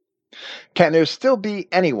today. Can there still be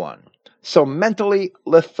anyone so mentally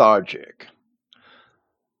lethargic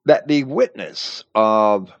that the witness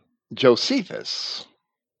of Josephus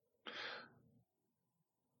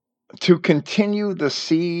to continue the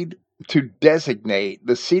seed, to designate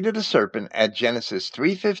the seed of the serpent at Genesis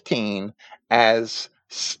 3:15 as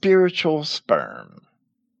spiritual sperm?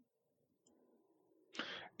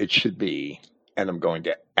 It should be, and I'm going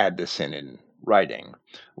to add this in writing,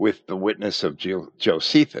 with the witness of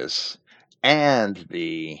Josephus and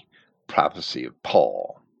the prophecy of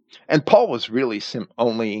Paul. And Paul was really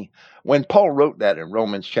only, when Paul wrote that in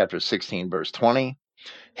Romans chapter 16, verse 20,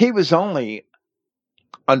 he was only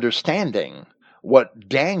understanding what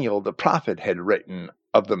Daniel the prophet had written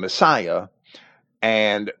of the Messiah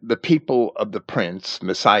and the people of the prince,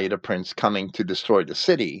 Messiah the prince, coming to destroy the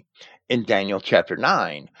city in Daniel chapter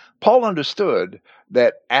 9. Paul understood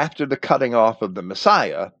that after the cutting off of the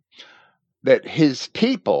Messiah, that his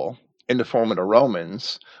people, in the form of the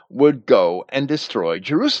Romans, would go and destroy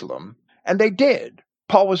Jerusalem. And they did.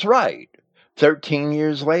 Paul was right. 13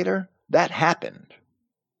 years later, that happened.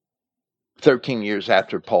 13 years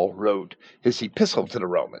after Paul wrote his epistle to the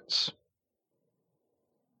Romans.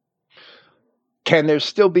 Can there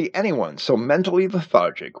still be anyone so mentally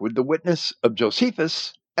lethargic with the witness of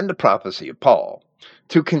Josephus and the prophecy of Paul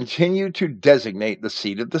to continue to designate the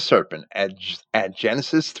seed of the serpent at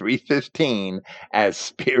Genesis 3:15 as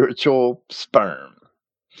spiritual sperm?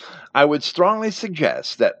 I would strongly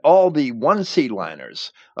suggest that all the one-seed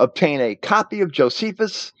liners obtain a copy of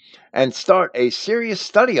Josephus and start a serious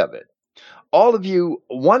study of it. All of you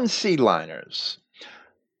one-seed liners,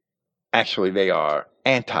 actually they are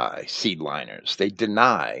anti-seed liners. They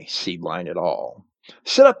deny seed line at all.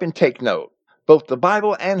 Sit up and take note. Both the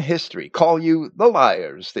Bible and history call you the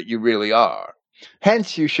liars that you really are.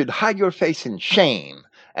 Hence, you should hide your face in shame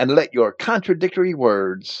and let your contradictory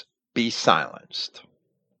words be silenced.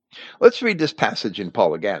 Let's read this passage in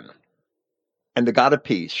Paul again. And the God of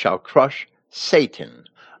peace shall crush Satan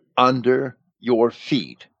under your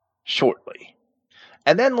feet shortly.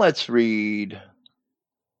 And then let's read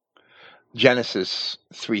Genesis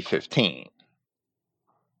 3:15.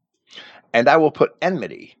 And I will put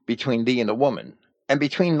enmity between thee and the woman, and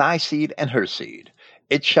between thy seed and her seed.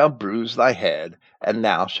 It shall bruise thy head, and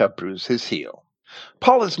thou shalt bruise his heel.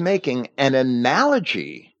 Paul is making an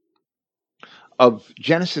analogy of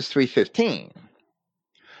Genesis 3:15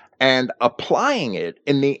 and applying it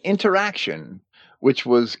in the interaction which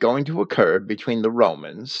was going to occur between the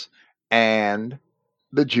Romans and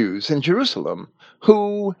the Jews in Jerusalem,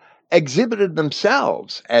 who exhibited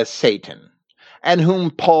themselves as Satan, and whom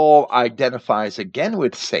Paul identifies again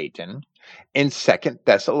with Satan in 2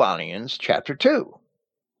 Thessalonians chapter 2.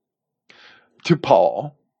 To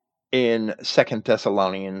Paul, in 2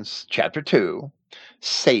 Thessalonians chapter 2,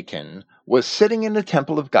 Satan was sitting in the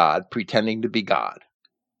temple of God pretending to be God.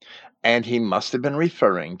 And he must have been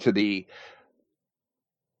referring to the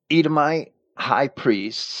Edomite high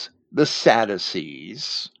priests, the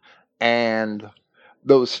Sadducees, and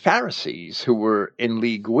those Pharisees who were in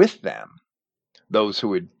league with them, those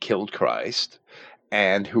who had killed Christ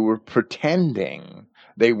and who were pretending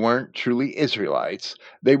they weren't truly Israelites.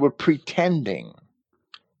 They were pretending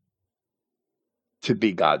to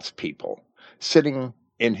be God's people, sitting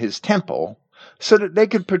in his temple so that they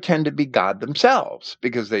could pretend to be God themselves,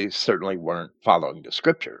 because they certainly weren't following the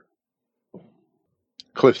scripture.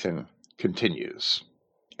 Clifton continues,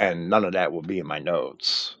 and none of that will be in my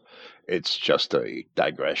notes. It's just a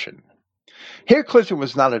digression. Here Clifton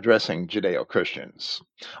was not addressing Judeo-Christians,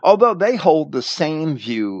 although they hold the same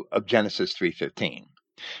view of Genesis 3:15.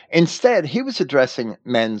 Instead, he was addressing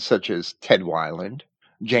men such as Ted Weiland,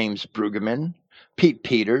 James Brueggemann, Pete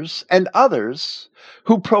Peters, and others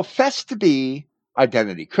who profess to be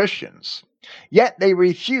identity Christians, yet they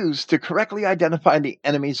refuse to correctly identify the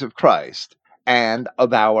enemies of Christ and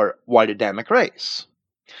of our white Adamic race.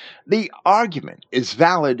 The argument is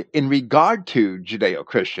valid in regard to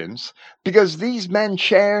Judeo-Christians because these men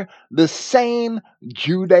share the same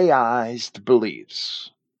Judaized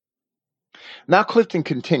beliefs. Now Clifton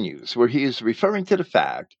continues, where he is referring to the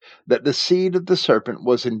fact that the seed of the serpent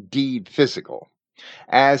was indeed physical,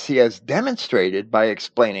 as he has demonstrated by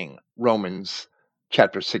explaining Romans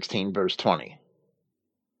chapter 16, verse 20.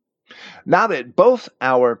 Now that both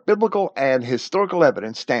our biblical and historical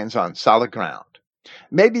evidence stands on solid ground,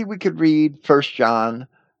 maybe we could read 1 John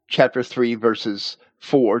chapter 3, verses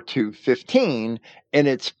 4 to 15 in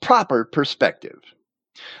its proper perspective.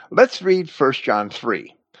 Let's read 1 John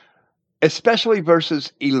 3, especially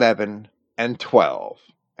verses 11 and 12.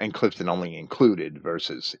 And Clifton only included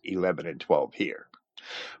verses 11 and 12 here.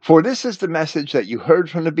 For this is the message that you heard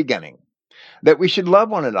from the beginning, that we should love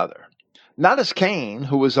one another, not as Cain,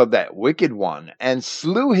 who was of that wicked one, and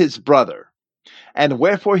slew his brother. And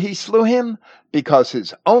wherefore he slew him? Because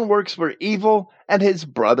his own works were evil, and his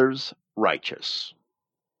brother's righteous.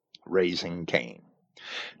 Raising Cain.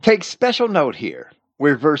 Take special note here,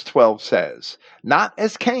 where verse 12 says, not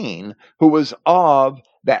as Cain, who was of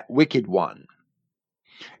that wicked one.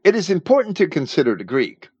 It is important to consider the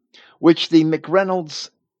Greek, which the McReynolds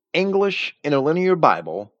English Interlinear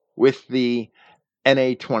Bible, with the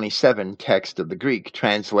NA27 text of the Greek,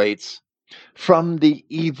 translates from the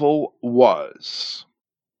evil was,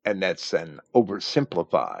 and that's an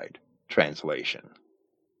oversimplified translation.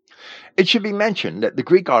 It should be mentioned that the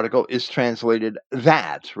Greek article is translated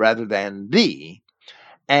that rather than the,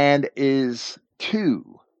 and is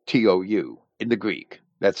to, T-O-U, in the Greek.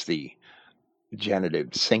 That's the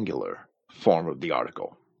genitive singular form of the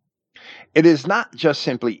article. It is not just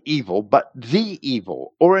simply evil, but the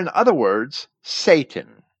evil, or in other words,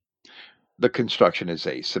 Satan. The construction is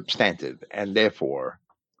a substantive and therefore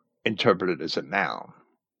interpreted as a noun.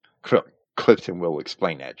 Clifton will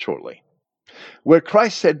explain that shortly. Where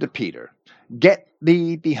Christ said to Peter, "Get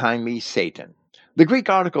thee behind me, Satan," the Greek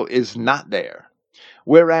article is not there,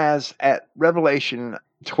 whereas at Revelation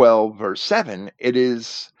 12, verse 7, it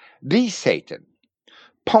is the Satan.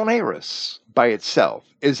 Poneros by itself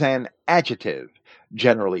is an adjective,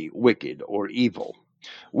 generally wicked or evil.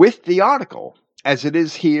 With the article, as it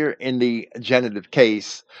is here in the genitive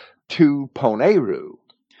case, to poneru,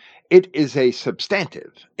 it is a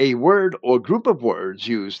substantive, a word or group of words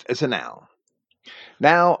used as a noun.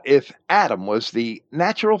 Now, if Adam was the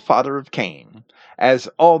natural father of Cain, as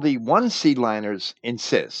all the one-seedliners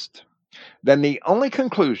insist, then the only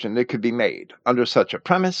conclusion that could be made under such a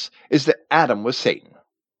premise is that Adam was Satan.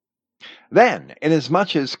 Then,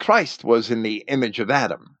 inasmuch as Christ was in the image of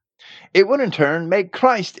Adam, it would in turn make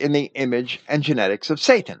Christ in the image and genetics of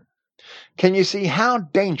Satan. Can you see how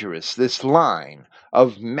dangerous this line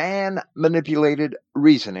of man-manipulated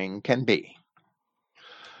reasoning can be?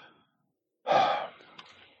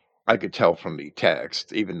 I could tell from the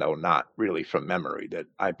text, even though not really from memory, that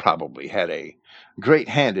I probably had a great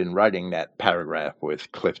hand in writing that paragraph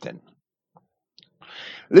with Clifton.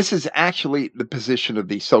 This is actually the position of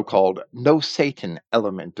the so-called no Satan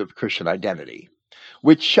element of Christian identity,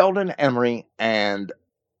 which Sheldon Emery and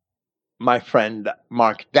my friend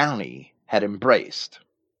Mark Downey had embraced.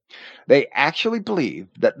 They actually believe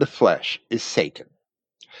that the flesh is Satan,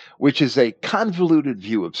 which is a convoluted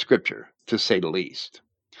view of Scripture, to say the least.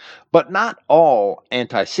 But not all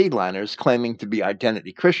anti-seedliners claiming to be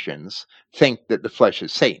identity Christians think that the flesh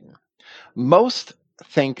is Satan. Most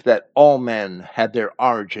think that all men have their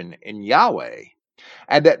origin in Yahweh,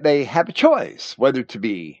 and that they have a choice whether to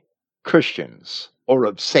be Christians or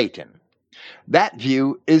of Satan. That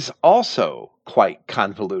view is also quite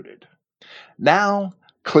convoluted. Now,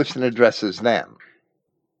 Clifton addresses them.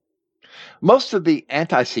 Most of the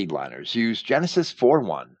anti-seedliners use Genesis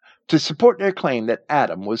 4:1 to support their claim that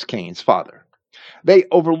Adam was Cain's father. They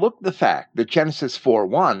overlook the fact that Genesis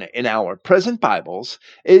 4:1 in our present Bibles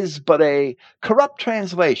is but a corrupt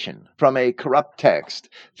translation from a corrupt text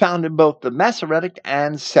found in both the Masoretic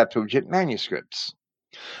and Septuagint manuscripts.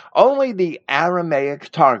 Only the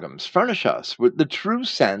Aramaic Targums furnish us with the true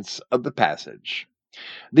sense of the passage.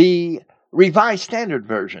 The Revised Standard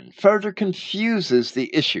Version further confuses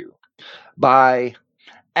the issue by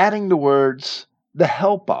adding the words the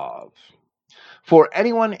help of. For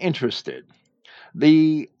anyone interested,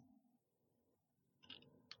 the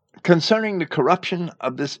concerning the corruption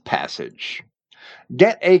of this passage,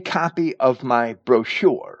 get a copy of my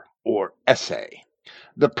brochure or essay,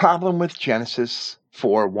 The Problem with Genesis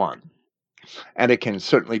 4:1. And it can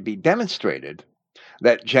certainly be demonstrated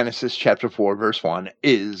that Genesis chapter 4 verse 1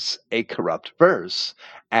 is a corrupt verse,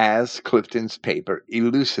 as Clifton's paper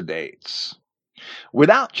elucidates.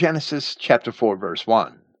 Without Genesis chapter 4 verse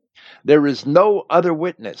 1, there is no other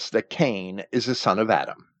witness that Cain is the son of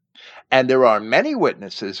Adam. And there are many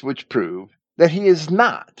witnesses which prove that he is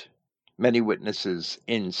not. Many witnesses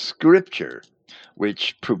in Scripture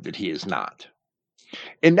which prove that he is not.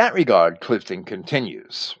 In that regard, Clifton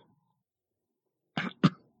continues,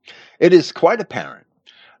 it is quite apparent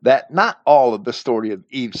that not all of the story of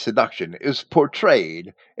Eve's seduction is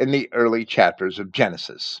portrayed in the early chapters of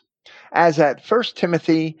Genesis. As at 1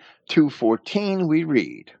 Timothy 2:14 we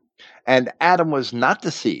read, and Adam was not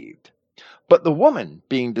deceived, but the woman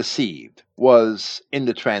being deceived was in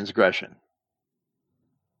the transgression.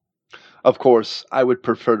 Of course, I would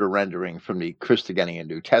prefer the rendering from the Christogenea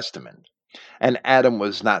New Testament. And Adam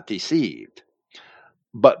was not deceived,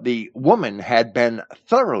 but the woman had been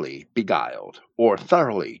thoroughly beguiled or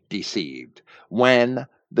thoroughly deceived when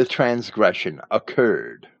the transgression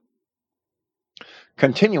occurred.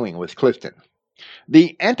 Continuing with Clifton,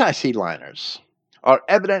 the anti-seedliners are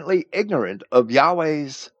evidently ignorant of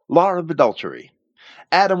Yahweh's law of adultery.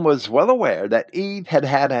 Adam was well aware that Eve had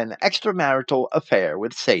had an extramarital affair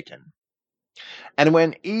with Satan. And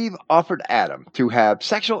when Eve offered Adam to have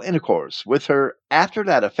sexual intercourse with her after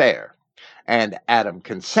that affair, and Adam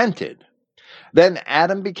consented, then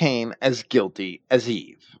Adam became as guilty as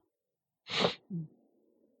Eve.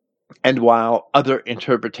 And while other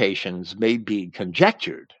interpretations may be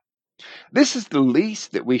conjectured, this is the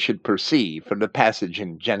least that we should perceive from the passage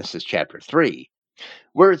in Genesis chapter 3,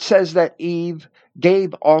 where it says that Eve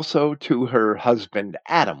gave also to her husband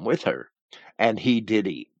Adam with her, and he did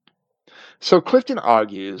eat. So Clifton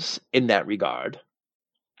argues in that regard,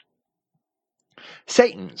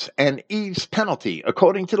 Satan's and Eve's penalty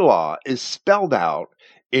according to the law is spelled out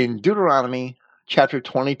in Deuteronomy chapter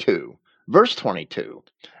 22, verse 22,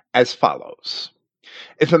 as follows.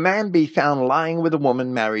 If a man be found lying with a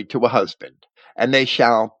woman married to a husband, and they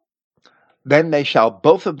shall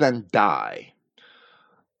both of them die,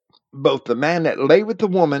 both the man that lay with the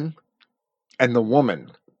woman and the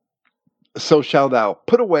woman, so shalt thou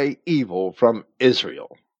put away evil from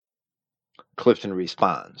Israel. Clifton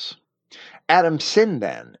responds, Adam's sin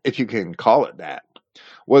then, if you can call it that,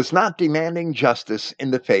 was not demanding justice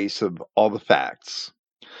in the face of all the facts,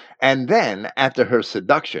 and then, after her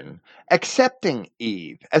seduction, accepting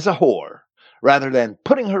Eve as a whore, rather than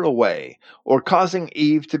putting her away or causing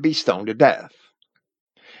Eve to be stoned to death.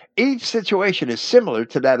 Eve's situation is similar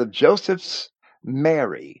to that of Joseph's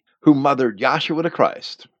Mary, who mothered Yahshua the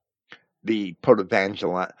Christ, the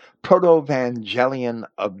Proto-Evangelion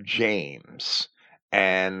of James,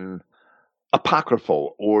 an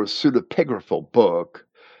apocryphal or pseudepigraphal book,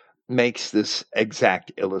 makes this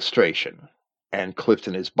exact illustration. And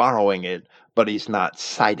Clifton is borrowing it, but he's not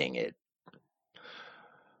citing it.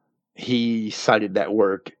 He cited that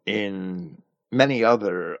work in many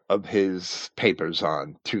other of his papers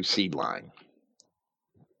on two-seed line.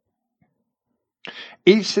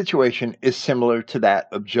 Eve's situation is similar to that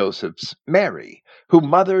of Joseph's Mary, who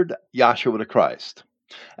mothered Yahshua the Christ,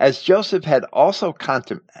 as Joseph had also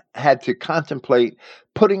had to contemplate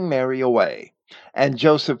putting Mary away, and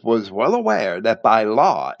Joseph was well aware that by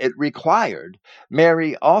law it required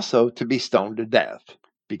Mary also to be stoned to death,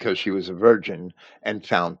 because she was a virgin and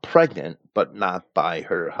found pregnant, but not by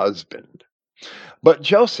her husband. But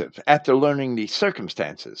Joseph, after learning these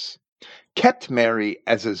circumstances, kept Mary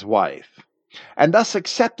as his wife, and thus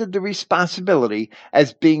accepted the responsibility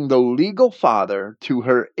as being the legal father to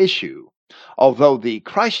her issue, although the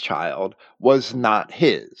Christ child was not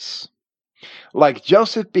his. Like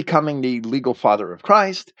Joseph becoming the legal father of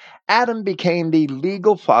Christ, Adam became the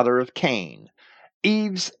legal father of Cain,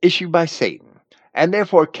 Eve's issue by Satan, and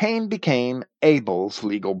therefore Cain became Abel's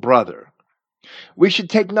legal brother. We should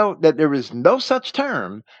take note that there is no such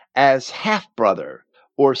term as half-brother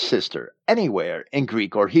or sister anywhere in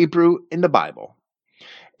Greek or Hebrew in the Bible.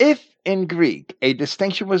 If in Greek a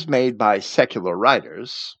distinction was made by secular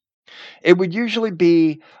writers, it would usually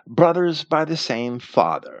be brothers by the same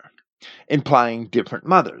father, implying different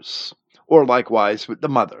mothers, or likewise with the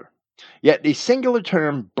mother. Yet the singular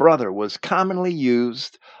term brother was commonly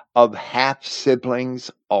used of half-siblings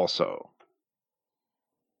also.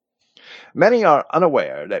 Many are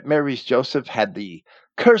unaware that Mary's Joseph had the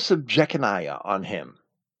curse of Jeconiah on him.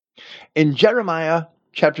 In Jeremiah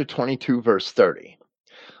chapter 22, verse 30,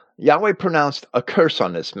 Yahweh pronounced a curse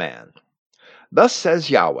on this man. Thus says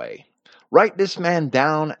Yahweh, write this man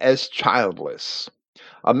down as childless,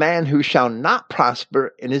 a man who shall not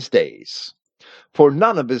prosper in his days. For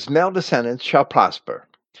none of his male descendants shall prosper,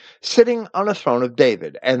 sitting on the throne of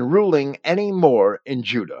David and ruling any more in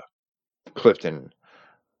Judah. Clifton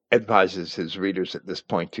advises his readers at this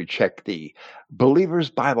point to check the Believer's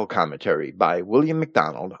Bible Commentary by William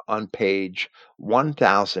MacDonald on page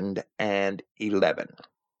 1011.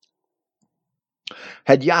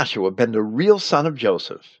 Had Joshua been the real son of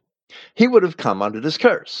Joseph, he would have come under this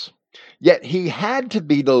curse. Yet he had to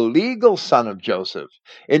be the legal son of Joseph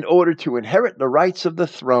in order to inherit the rights of the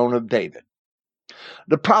throne of David.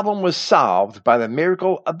 The problem was solved by the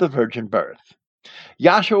miracle of the virgin birth.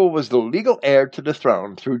 Joshua was the legal heir to the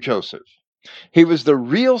throne through Joseph. He was the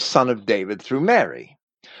real son of David through Mary.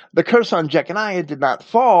 The curse on Jeconiah did not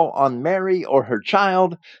fall on Mary or her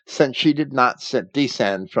child, since she did not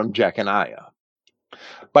descend from Jeconiah.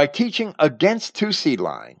 By teaching against two-seed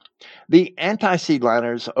line, the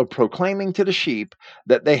anti-seedliners are proclaiming to the sheep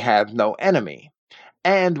that they have no enemy.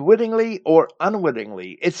 And wittingly or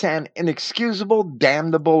unwittingly, it's an inexcusable,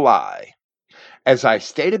 damnable lie. As I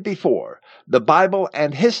stated before, the Bible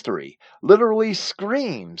and history literally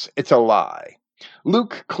screams it's a lie.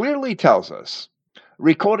 Luke clearly tells us,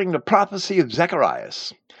 recording the prophecy of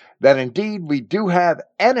Zacharias, that indeed we do have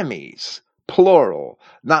enemies, plural,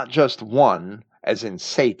 not just one, as in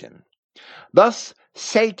Satan. Thus,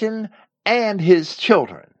 Satan and his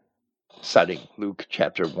children, citing Luke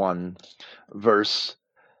chapter 1, verse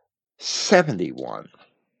 71.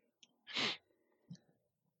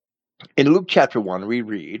 In Luke chapter 1, we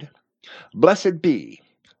read, Blessed be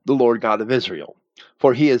the Lord God of Israel,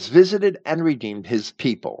 for he has visited and redeemed his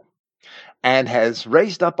people, and has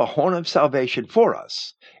raised up a horn of salvation for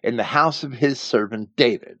us in the house of his servant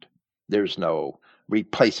David. There's no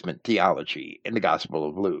replacement theology in the Gospel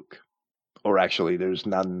of Luke. Or actually, there's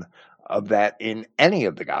none of that in any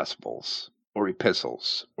of the Gospels, or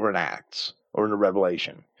epistles, or in Acts, or in the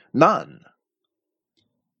Revelation. None.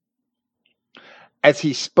 As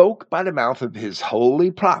he spoke by the mouth of his holy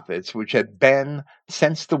prophets, which had been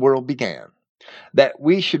since the world began, that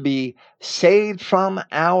we should be saved from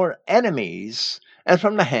our enemies and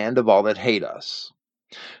from the hand of all that hate us,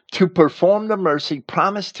 to perform the mercy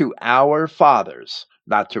promised to our fathers,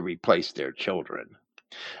 not to replace their children,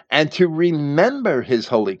 and to remember his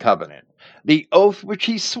holy covenant, the oath which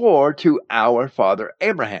he swore to our father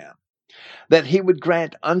Abraham, that he would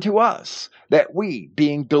grant unto us, that we,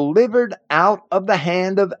 being delivered out of the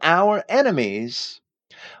hand of our enemies,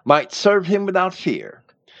 might serve him without fear,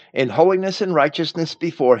 in holiness and righteousness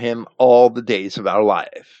before him all the days of our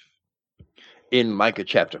life. In Micah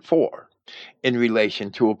chapter 4, in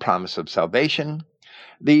relation to a promise of salvation,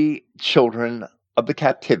 the children of the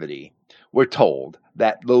captivity were told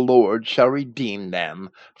that the Lord shall redeem them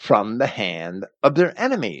from the hand of their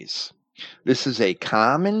enemies. This is a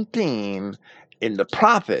common theme in the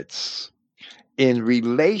prophets in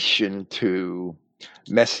relation to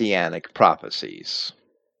messianic prophecies.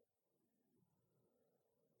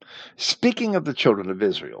 Speaking of the children of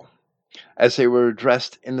Israel, as they were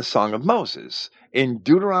addressed in the Song of Moses, in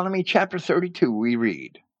Deuteronomy chapter 32 we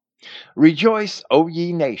read, Rejoice, O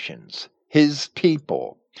ye nations, his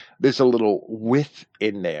people. There's a little with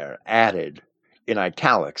in there added in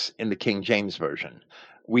italics in the King James Version.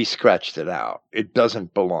 We scratched it out. It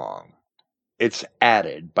doesn't belong. It's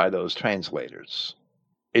added by those translators.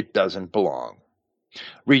 It doesn't belong.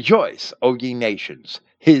 Rejoice, O ye nations,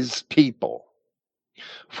 his people.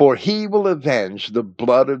 For he will avenge the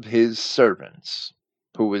blood of his servants.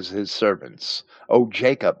 Who is his servants? O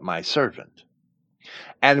Jacob, my servant.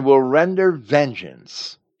 And will render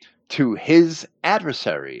vengeance to his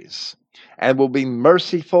adversaries, and will be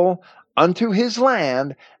merciful unto his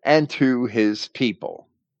land and to his people.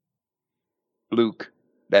 Luke,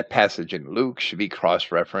 that passage in Luke should be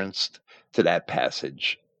cross-referenced to that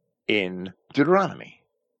passage in Deuteronomy,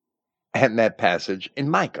 and that passage in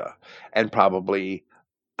Micah, and probably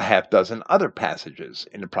a half dozen other passages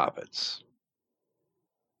in the prophets.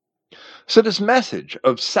 So this message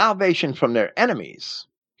of salvation from their enemies,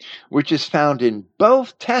 which is found in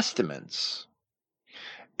both testaments,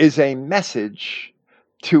 is a message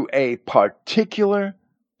to a particular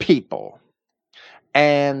people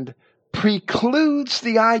and precludes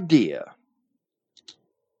the idea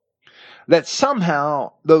that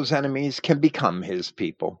somehow those enemies can become his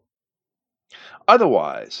people.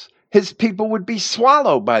 Otherwise, his people would be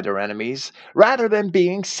swallowed by their enemies rather than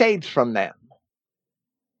being saved from them.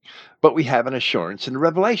 But we have an assurance in the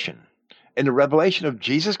revelation of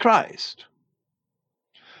Jesus Christ.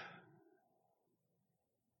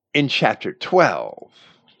 In chapter 12,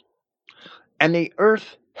 and the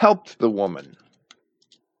earth helped the woman.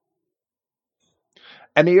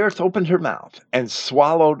 And the earth opened her mouth and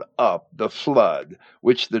swallowed up the flood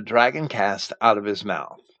which the dragon cast out of his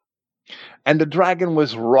mouth. And the dragon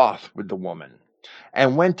was wroth with the woman,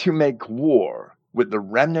 and went to make war with the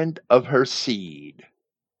remnant of her seed,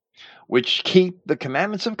 which keep the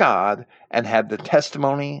commandments of God and have the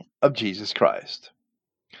testimony of Jesus Christ.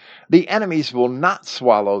 The enemies will not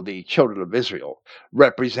swallow the children of Israel,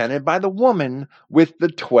 represented by the woman with the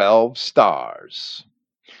 12 stars.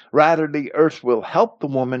 Rather, the earth will help the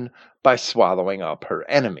woman by swallowing up her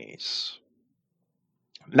enemies.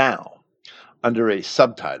 Now, under a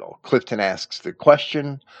subtitle, Clifton asks the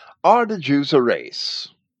question, are the Jews a race?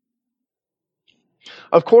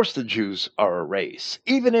 Of course the Jews are a race,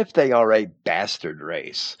 even if they are a bastard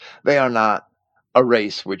race. They are not a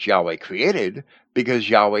race which Yahweh created, because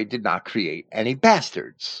Yahweh did not create any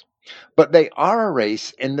bastards. But they are a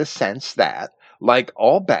race in the sense that, like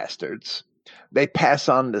all bastards, they pass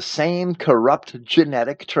on the same corrupt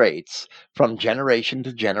genetic traits from generation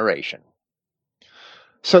to generation.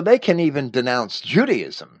 So they can even denounce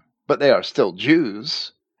Judaism, but they are still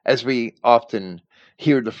Jews, as we often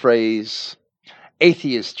hear the phrase,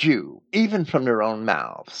 atheist Jew, even from their own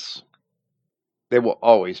mouths. They will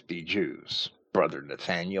always be Jews. Brother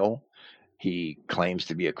Nathaniel, he claims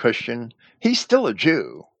to be a Christian. He's still a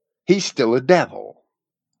Jew. He's still a devil.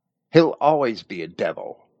 He'll always be a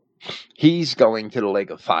devil. He's going to the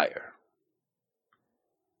lake of fire.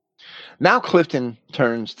 Now Clifton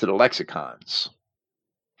turns to the lexicons.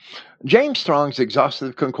 James Strong's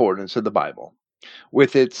exhaustive concordance of the Bible,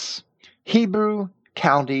 with its Hebrew,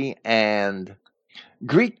 County, and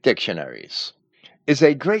Greek dictionaries, is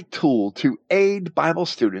a great tool to aid Bible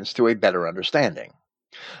students to a better understanding.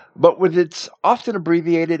 But with its often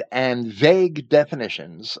abbreviated and vague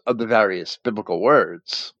definitions of the various biblical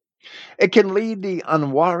words, it can lead the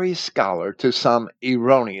unwary scholar to some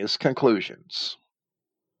erroneous conclusions.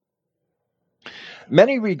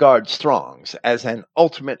 Many regard Strong's as an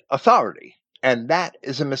ultimate authority, and that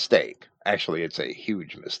is a mistake. Actually, it's a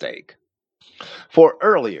huge mistake. For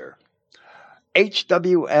earlier,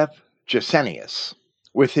 H.W.F. Gesenius,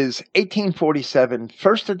 with his 1847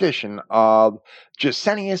 first edition of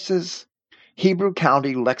Gesenius's Hebrew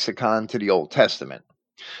County Lexicon to the Old Testament,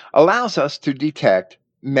 allows us to detect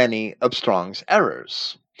many of Strong's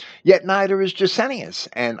errors. Yet neither is Gesenius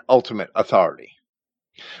an ultimate authority.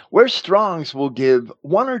 Where Strong's will give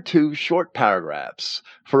one or two short paragraphs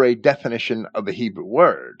for a definition of a Hebrew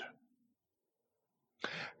word,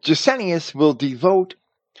 Gesenius will devote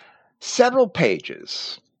several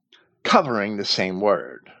pages covering the same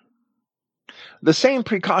word. The same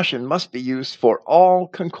precaution must be used for all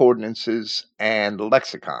concordances and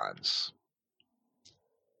lexicons,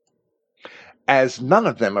 as none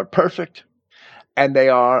of them are perfect, and they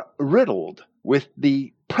are riddled with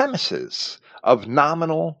the premises of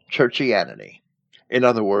nominal churchianity. In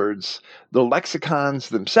other words, the lexicons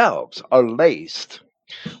themselves are laced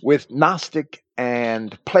with Gnostic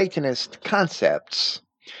and Platonist concepts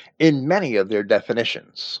in many of their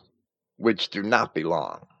definitions, which do not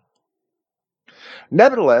belong.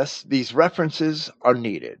 Nevertheless, these references are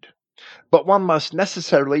needed, but one must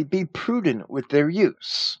necessarily be prudent with their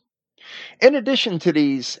use. In addition to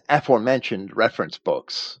these aforementioned reference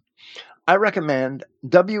books, I recommend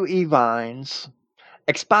W.E. Vine's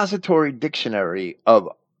Expository Dictionary of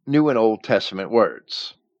New and Old Testament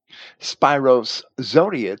Words, Spiros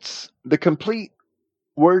Zodiac's The Complete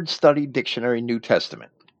Word Study Dictionary New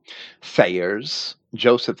Testament, Thayer's,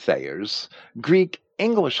 Joseph Thayer's Greek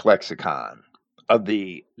English Lexicon of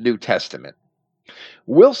the New Testament,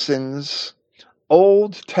 Wilson's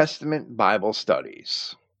Old Testament Bible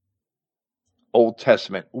Studies, Old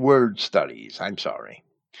Testament Word Studies,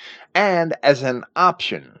 and as an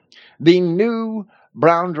option, the new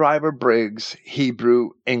Brown Driver Briggs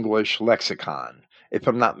Hebrew English Lexicon. If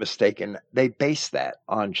I'm not mistaken, they base that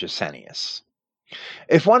on Gesenius.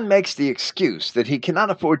 If one makes the excuse that he cannot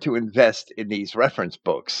afford to invest in these reference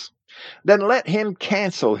books, then let him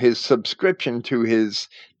cancel his subscription to his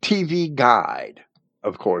TV guide.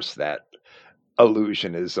 Of course, that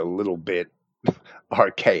allusion is a little bit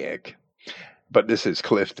archaic, but this is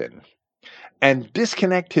Clifton. And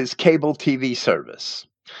disconnect his cable TV service,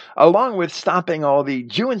 along with stopping all the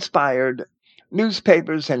Jew-inspired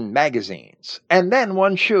newspapers, and magazines, and then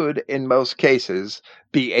one should, in most cases,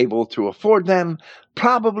 be able to afford them,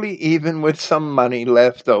 probably even with some money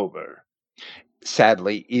left over.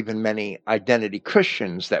 Sadly, even many identity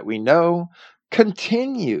Christians that we know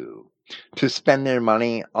continue to spend their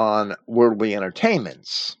money on worldly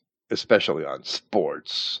entertainments, especially on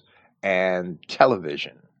sports and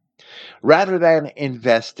television, rather than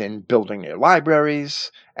invest in building their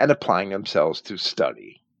libraries and applying themselves to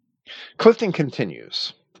study. Clifton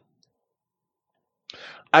continues.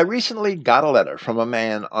 I recently got a letter from a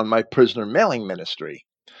man on my prisoner mailing ministry,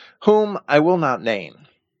 whom I will not name,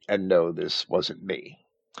 and no, this wasn't me.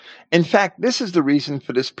 In fact, this is the reason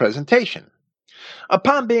for this presentation.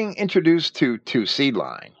 Upon being introduced to Two Seed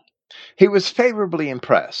Line, he was favorably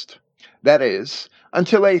impressed. That is,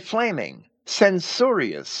 until a flaming,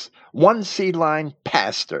 censorious, One Seed Line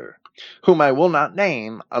pastor, whom I will not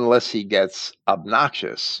name unless he gets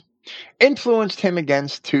obnoxious, influenced him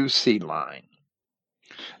against Two Seed Line.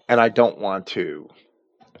 And I don't want to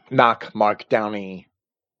knock Mark Downey,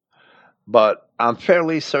 but I'm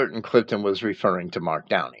fairly certain Clifton was referring to Mark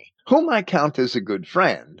Downey, whom I count as a good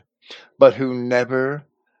friend, but who never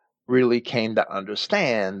really came to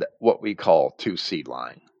understand what we call Two Seed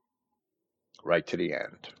Line, right to the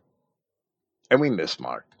end. And we miss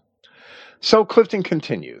Mark. So Clifton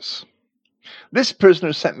continues. This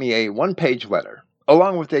prisoner sent me a one-page letter,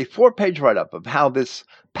 along with a 4-page write-up of how this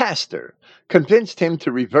pastor convinced him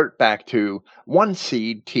to revert back to one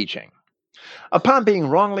seed teaching. Upon being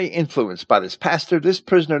wrongly influenced by this pastor, this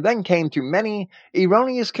prisoner then came to many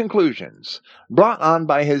erroneous conclusions, brought on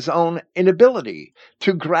by his own inability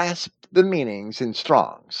to grasp the meanings in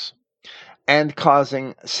Strong's, and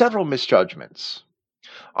causing several misjudgments.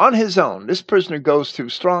 On his own, this prisoner goes to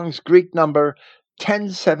Strong's Greek number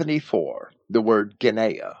 1074, the word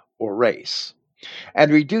Genea, or race,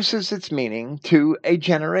 and reduces its meaning to a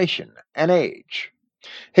generation, an age.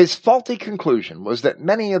 His faulty conclusion was that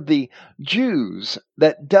many of the Jews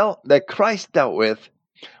that Christ dealt with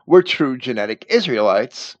were true genetic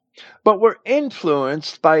Israelites, but were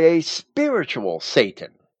influenced by a spiritual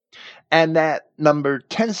Satan, and that number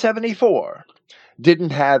 1074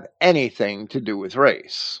 didn't have anything to do with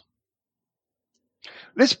race.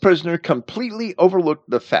 This prisoner completely overlooked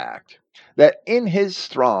the fact that in his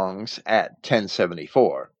Strong's at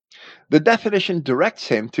 1074, the definition directs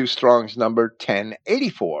him to Strong's number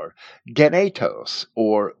 1084, genetos,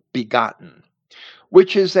 or begotten,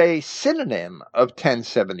 which is a synonym of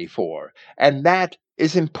 1074, and that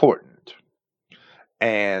is important.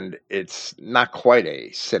 And it's not quite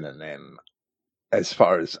a synonym as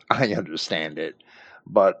far as I understand it,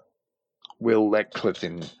 but we'll give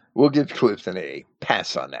Clifton a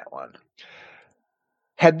pass on that one.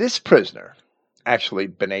 Had this prisoner, actually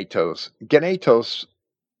genetos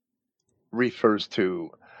refers to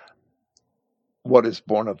what is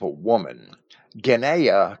born of a woman.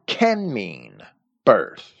 Genea can mean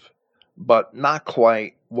birth, but not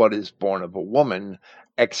quite what is born of a woman,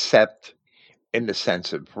 except in the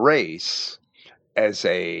sense of race, as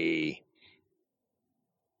a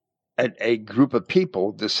group of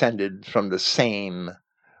people descended from the same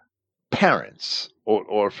parents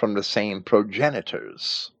or from the same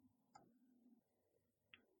progenitors.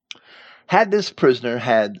 Had this prisoner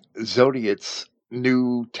had Zodiac's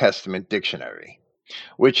New Testament dictionary,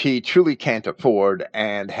 which he truly can't afford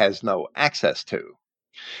and has no access to,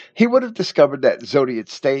 he would have discovered that Zodiac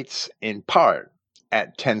states, in part, at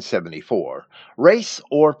 1074, race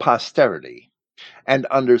or posterity, and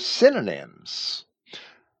under synonyms,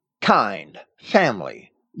 kind,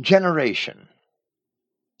 family, generation,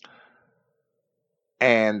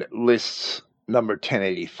 and lists number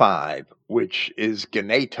 1085, which is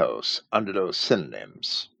genetos under those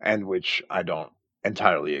synonyms, and which I don't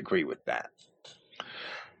entirely agree with that.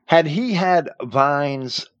 Had he had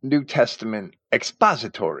Vine's New Testament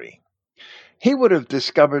expository, he would have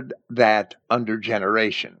discovered that under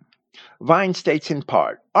generation, Vine states in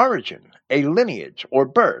part, origin, a lineage or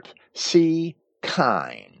birth, see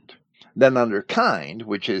kind. Then under kind,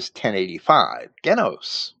 which is 1085,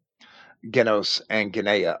 genos. Genos and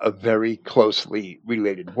Genea are very closely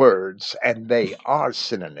related words, and they are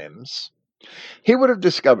synonyms. He would have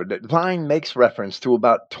discovered that Vine makes reference to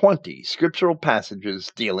about 20 scriptural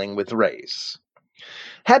passages dealing with race.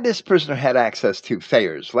 Had this prisoner had access to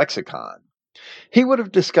Thayer's lexicon, he would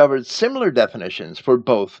have discovered similar definitions for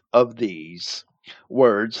both of these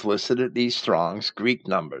words listed at these Strong's Greek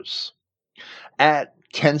numbers. At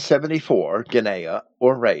 1074, Genea,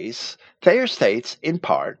 or race, Thayer states, in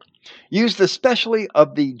part, used especially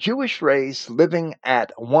of the Jewish race living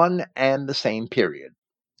at one and the same period.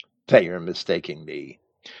 Thayer mistaking the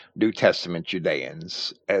New Testament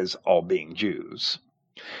Judeans as all being Jews.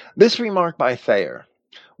 This remark by Thayer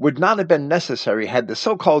would not have been necessary had the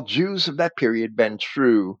so-called Jews of that period been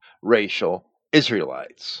true racial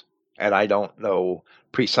Israelites. And I don't know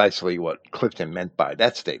precisely what Clifton meant by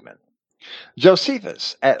that statement.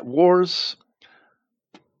 Josephus, at Wars,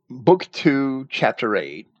 Book 2, Chapter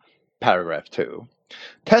 8, Paragraph 2,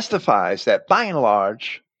 testifies that by and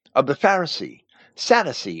large, of the Pharisee,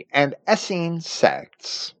 Sadducee, and Essene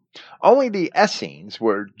sects, only the Essenes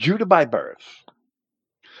were Judah by birth.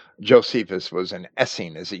 Josephus was an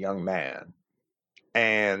Essene as a young man,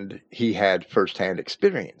 and he had firsthand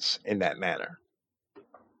experience in that manner.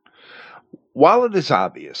 While it is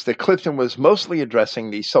obvious that Clifton was mostly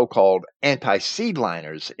addressing the so-called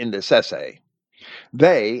anti-seedliners in this essay,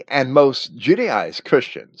 they, and most Judaized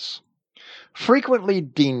Christians, frequently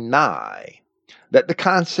deny that the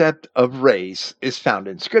concept of race is found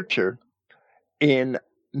in Scripture, in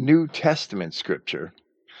New Testament Scripture,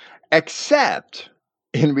 except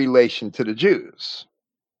in relation to the Jews.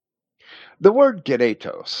 The word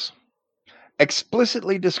genetos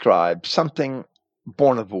explicitly describes something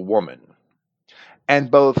born of a woman,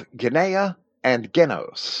 and both genea and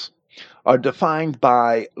genos are defined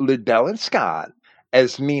by Liddell and Scott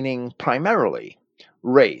as meaning primarily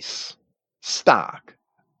race, stock,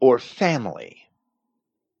 or family.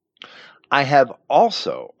 I have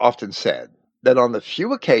also often said that on the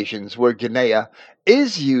few occasions where genea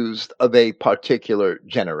is used of a particular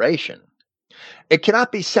generation, it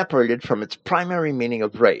cannot be separated from its primary meaning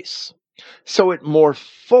of race, so it more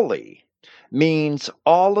fully means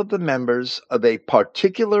all of the members of a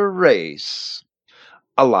particular race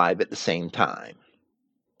alive at the same time.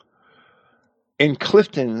 In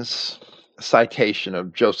Clifton's citation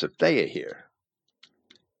of Joseph Thayer here,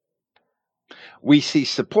 we see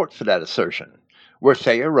support for that assertion, where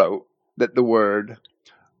Thayer wrote that the word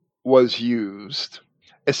was used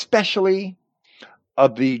especially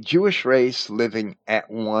of the Jewish race living at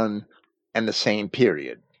one and the same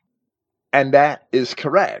period. And that is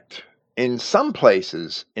correct in some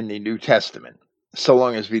places in the New Testament, so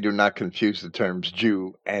long as we do not confuse the terms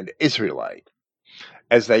Jew and Israelite,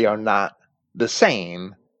 as they are not the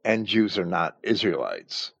same and Jews are not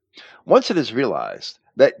Israelites. Once it is realized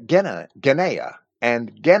that genea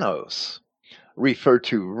and genos refer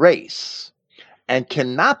to race and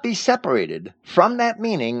cannot be separated from that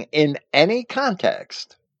meaning in any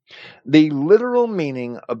context, the literal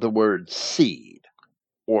meaning of the word seed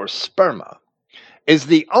or sperma is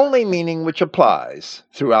the only meaning which applies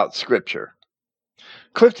throughout Scripture.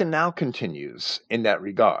 Clifton now continues in that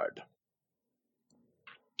regard.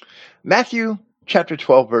 Matthew chapter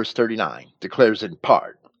 12, verse 39 declares in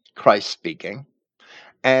part, Christ speaking,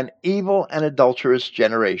 "An evil and adulterous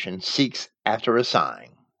generation seeks after a sign."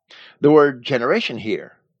 The word generation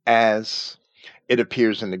here, as it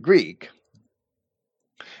appears in the Greek,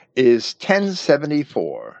 is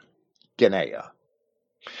 1074 genea,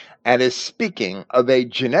 and is speaking of a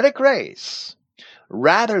genetic race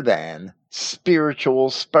rather than spiritual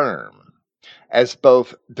sperm, as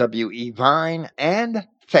both W.E. Vine and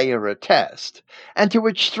Thayer attest, and to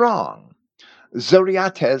which Strong,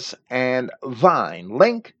 Zodhiates, and Vine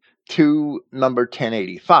link to number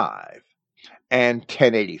 1085. And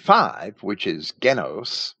 1085, which is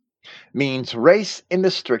genos, means race in the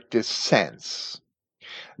strictest sense.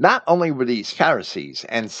 Not only were these Pharisees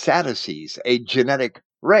and Sadducees a genetic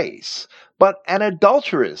race, but an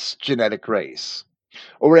adulterous genetic race,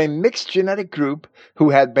 or a mixed genetic group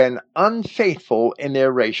who had been unfaithful in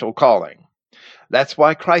their racial calling. That's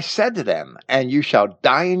why Christ said to them, "And you shall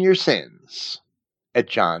die in your sins," at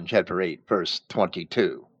John chapter 8, verse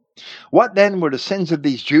 22. What then were the sins of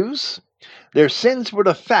these Jews? Their sins were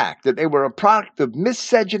the fact that they were a product of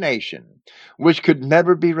miscegenation, which could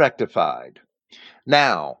never be rectified.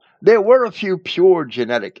 Now, there were a few pure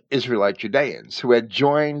genetic Israelite Judeans who had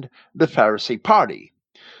joined the Pharisee party,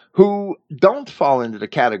 who don't fall into the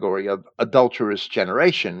category of adulterous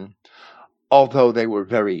generation, although they were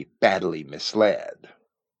very badly misled.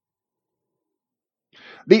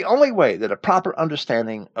 The only way that a proper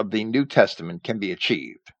understanding of the New Testament can be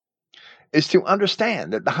achieved is to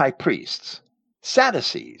understand that the high priests,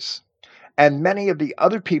 Sadducees, and many of the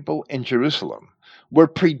other people in Jerusalem were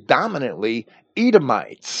predominantly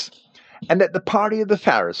Edomites, and that the party of the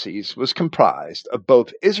Pharisees was comprised of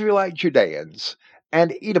both Israelite Judeans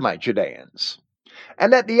and Edomite Judeans,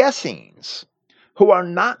 and that the Essenes, who are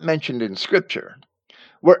not mentioned in Scripture,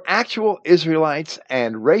 were actual Israelites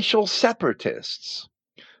and racial separatists,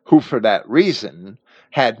 who for that reason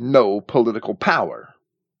had no political power,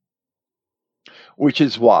 which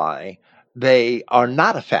is why they are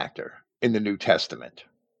not a factor in the New Testament.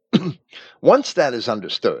 Once that is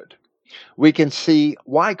understood, we can see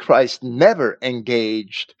why Christ never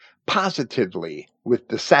engaged positively with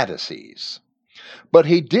the Sadducees. But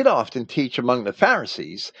he did often teach among the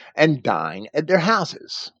Pharisees and dine at their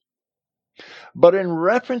houses. But in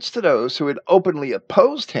reference to those who had openly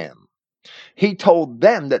opposed him, he told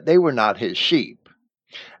them that they were not his sheep,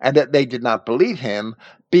 and that they did not believe him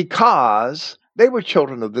because they were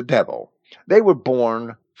children of the devil. They were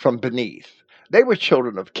born from beneath. They were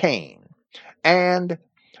children of Cain. And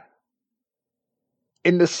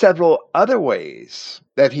in the several other ways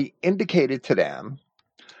that he indicated to them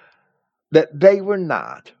that they were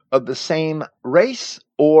not of the same race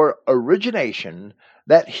or origination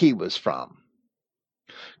that he was from.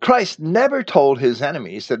 Christ never told his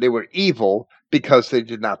enemies that they were evil because they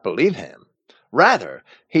did not believe him. Rather,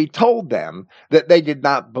 he told them that they did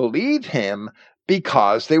not believe him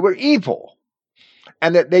because they were evil,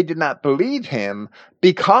 and that they did not believe him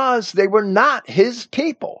because they were not his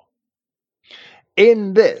people.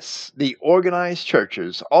 In this, the organized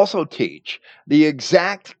churches also teach the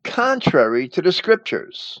exact contrary to the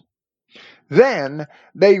scriptures. Then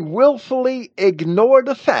they willfully ignore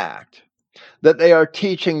the fact that they are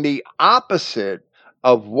teaching the opposite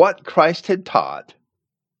of what Christ had taught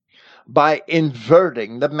by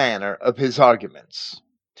inverting the manner of his arguments,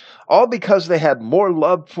 all because they have more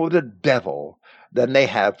love for the devil than they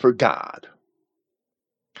have for God.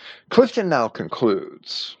 Clifton now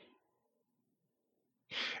concludes,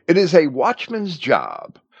 it is a watchman's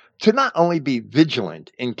job to not only be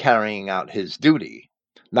vigilant in carrying out his duty,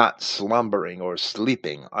 not slumbering or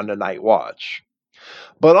sleeping on the night watch,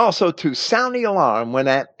 but also to sound the alarm when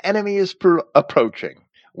an enemy is approaching.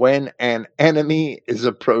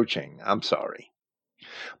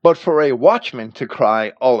 But for a watchman to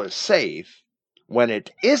cry, all is safe, when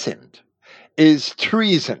it isn't, is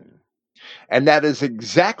treason. And that is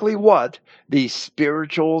exactly what the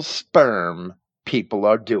spiritual sperm people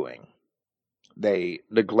are doing. They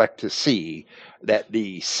neglect to see that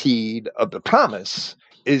the seed of the promise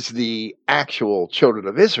is the actual children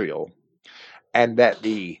of Israel, and that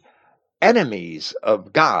the enemies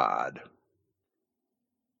of God,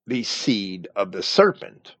 the seed of the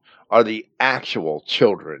serpent, are the actual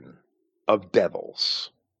children of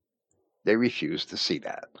devils. They refuse to see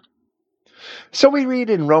that. So we read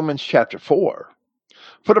in Romans chapter 4,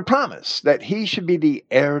 for the promise that he should be the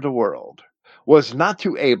heir of the world was not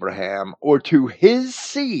to Abraham or to his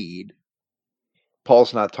seed.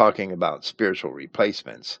 Paul's not talking about spiritual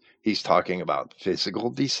replacements. He's talking about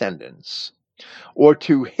physical descendants. Or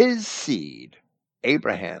to his seed,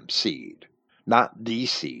 Abraham's seed, not the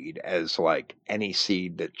seed as like any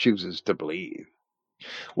seed that chooses to believe.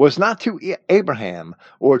 Was not to Abraham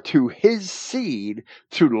or to his seed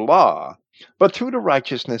through the law, but through the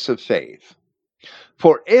righteousness of faith.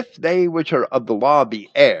 For if they which are of the law be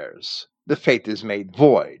heirs, the faith is made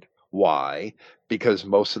void. Why? Because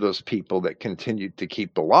most of those people that continued to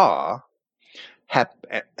keep the law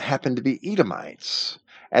happened to be Edomites.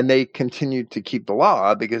 And they continued to keep the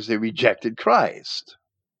law because they rejected Christ.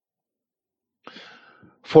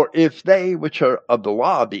 For if they which are of the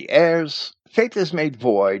law be heirs, faith is made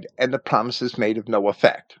void, and the promise is made of no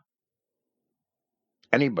effect.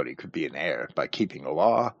 Anybody could be an heir by keeping the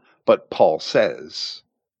law, but Paul says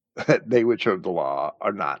that they which are of the law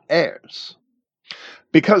are not heirs.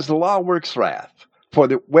 Because the law works wrath, for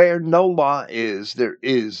where no law is, there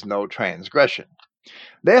is no transgression.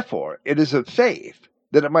 Therefore, it is of faith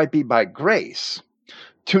that it might be by grace,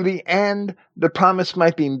 to the end the promise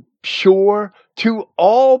might be sure to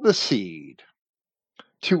all the seed,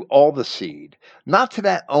 not to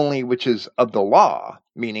that only which is of the law,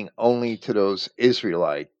 meaning only to those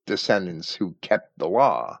Israelite descendants who kept the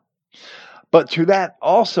law, but to that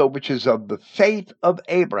also which is of the faith of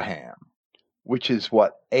Abraham, which is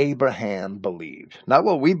what Abraham believed. Not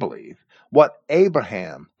what we believe, what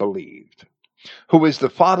Abraham believed, who is the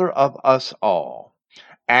father of us all,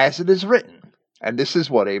 as it is written. And this is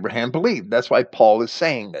what Abraham believed. That's why Paul is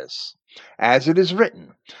saying this. As it is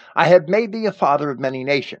written, I have made thee a father of many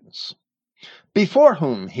nations, before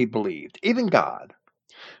whom he believed, even God,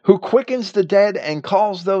 who quickens the dead and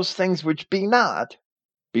calls those things which be not,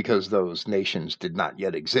 because those nations did not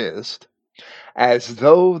yet exist, as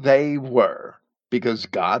though they were, because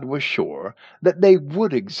God was sure that they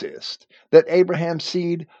would exist, that Abraham's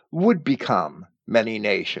seed would become many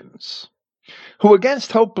nations, who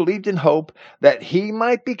against hope believed in hope that he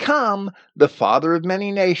might become the father of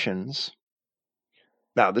many nations.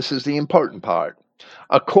 Now, this is the important part.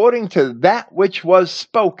 According to that which was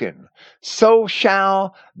spoken, so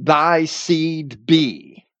shall thy seed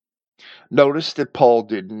be. Notice that Paul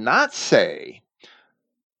did not say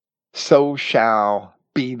so shall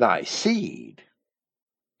be thy seed,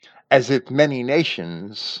 as if many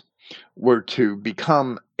nations were to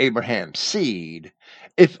become Abraham's seed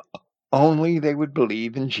if only they would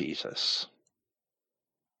believe in Jesus.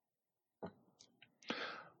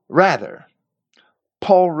 Rather,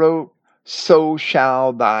 Paul wrote, so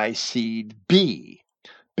shall thy seed be,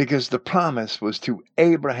 because the promise was to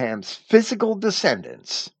Abraham's physical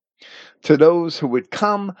descendants, to those who would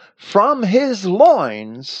come from his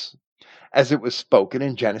loins, as it was spoken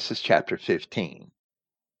in Genesis chapter 15.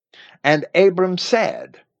 And Abram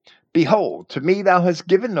said, behold, to me thou hast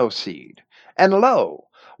given no seed, and lo,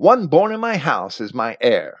 one born in my house is my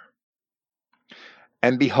heir.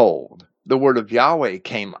 And behold, the word of Yahweh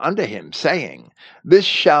came unto him, saying, this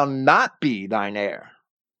shall not be thine heir,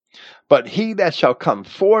 but he that shall come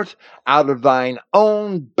forth out of thine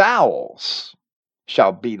own bowels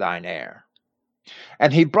shall be thine heir.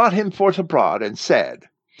 And he brought him forth abroad, and said,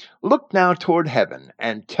 look now toward heaven,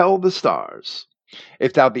 and tell the stars,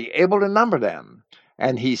 if thou be able to number them.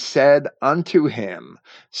 And he said unto him,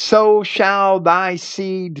 so shall thy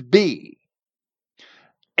seed be.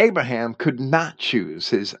 Abraham could not choose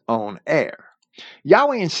his own heir.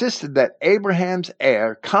 Yahweh insisted that Abraham's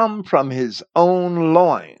heir come from his own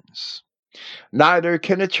loins. Neither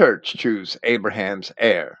can a church choose Abraham's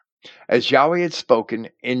heir, as Yahweh had spoken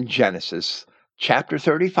in Genesis chapter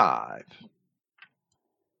 35.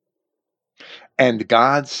 And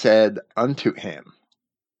God said unto him,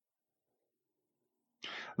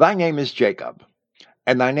 thy name is Jacob,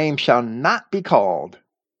 and thy name shall not be called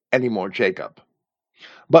any more Jacob,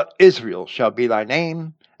 but Israel shall be thy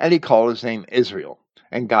name. And he called his name Israel.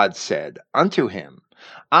 And God said unto him,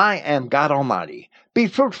 I am God Almighty. Be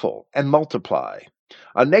fruitful and multiply.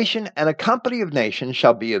 A nation and a company of nations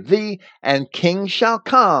shall be of thee, and kings shall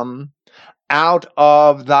come out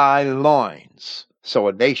of thy loins. So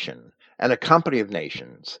a nation and a company of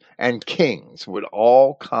nations and kings would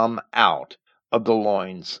all come out of the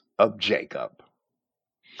loins of Jacob.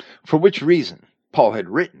 For which reason Paul had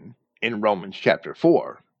written in Romans chapter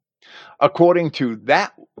 4, according to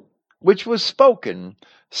that which was spoken,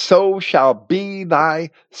 so shall thy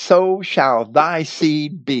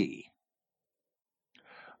seed be.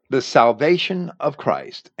 The salvation of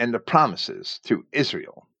Christ and the promises to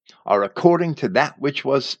Israel are according to that which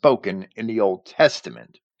was spoken in the Old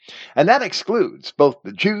Testament, and that excludes both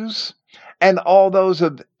the Jews and all those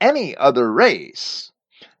of any other race,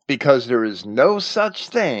 because there is no such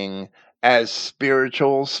thing as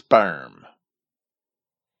spiritual sperm.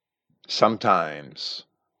 Sometimes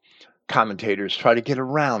commentators try to get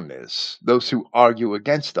around this. Those who argue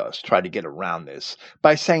against us try to get around this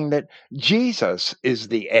by saying that Jesus is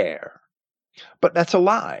the heir. But that's a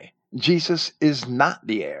lie. Jesus is not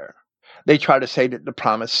the heir. They try to say that the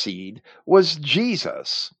promised seed was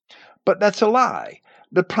Jesus. But that's a lie.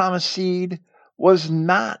 The promised seed was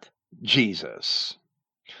not Jesus.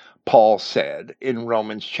 Paul said in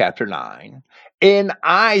Romans chapter 9, in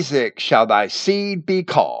Isaac shall thy seed be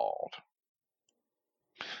called.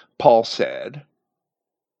 Paul said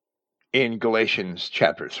in Galatians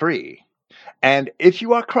chapter 3, and if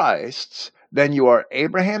you are Christ's, then you are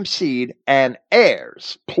Abraham's seed and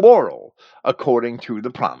heirs, plural, according to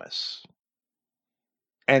the promise.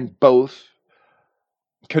 And both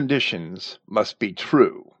conditions must be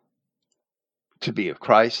true to be of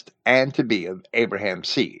Christ and to be of Abraham's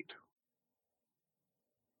seed.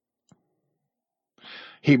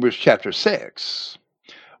 Hebrews chapter 6,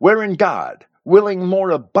 wherein God, willing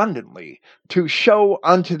more abundantly to show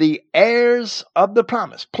unto the heirs of the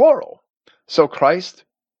promise, plural. So Christ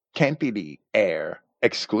can't be the heir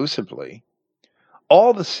exclusively.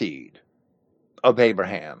 All the seed of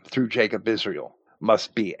Abraham through Jacob Israel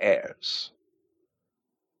must be heirs.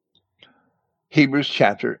 Hebrews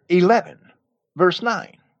chapter 11, verse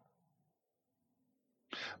 9.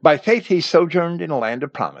 By faith he sojourned in a land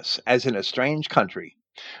of promise, as in a strange country,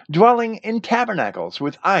 dwelling in tabernacles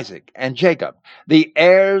with Isaac and Jacob, the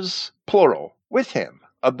heirs, plural, with him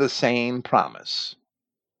of the same promise.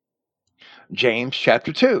 James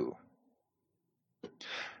chapter 2.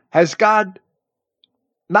 Has God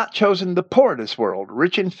not chosen the poor of this world,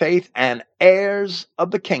 rich in faith, and heirs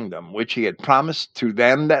of the kingdom, which he had promised to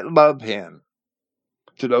them that love him,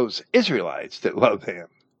 to those Israelites that love him?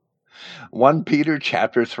 1 Peter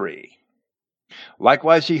chapter 3.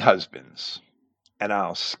 Likewise, ye husbands, and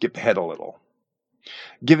I'll skip ahead a little,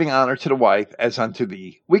 giving honor to the wife as unto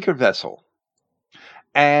the weaker vessel,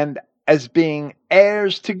 and as being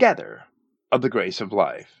heirs together of the grace of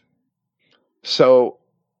life. So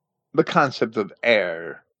the concept of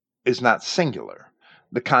heir is not singular.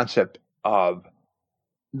 The concept of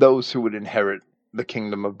those who would inherit the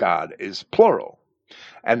kingdom of God is plural,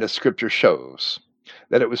 and the scripture shows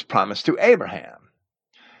that it was promised to Abraham.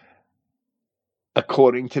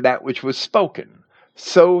 According to that which was spoken,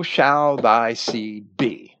 so shall thy seed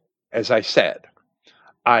be. As I said,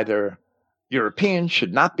 either Europeans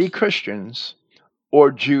should not be Christians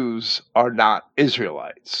or Jews are not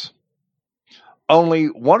Israelites. Only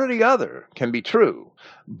one or the other can be true.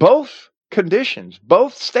 Both conditions,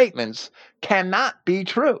 both statements cannot be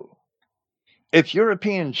true. If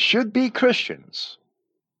Europeans should be Christians,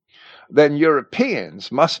 then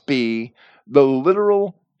Europeans must be the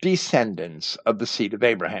literal descendants of the seed of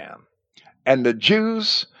Abraham. And the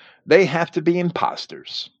Jews, they have to be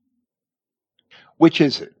imposters. Which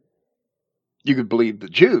is it? You could believe the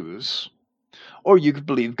Jews, or you could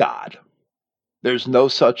believe God. There's no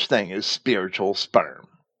such thing as spiritual sperm.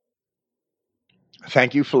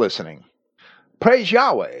 Thank you for listening. Praise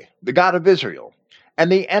Yahweh, the God of Israel,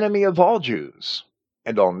 and the enemy of all Jews,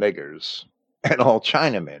 and all niggers, and all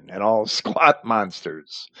Chinamen, and all squat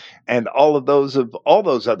monsters, and all those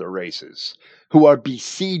other races who are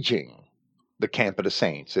besieging the camp of the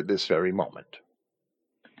saints at this very moment.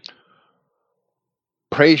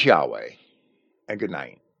 Praise Yahweh, and good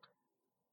night.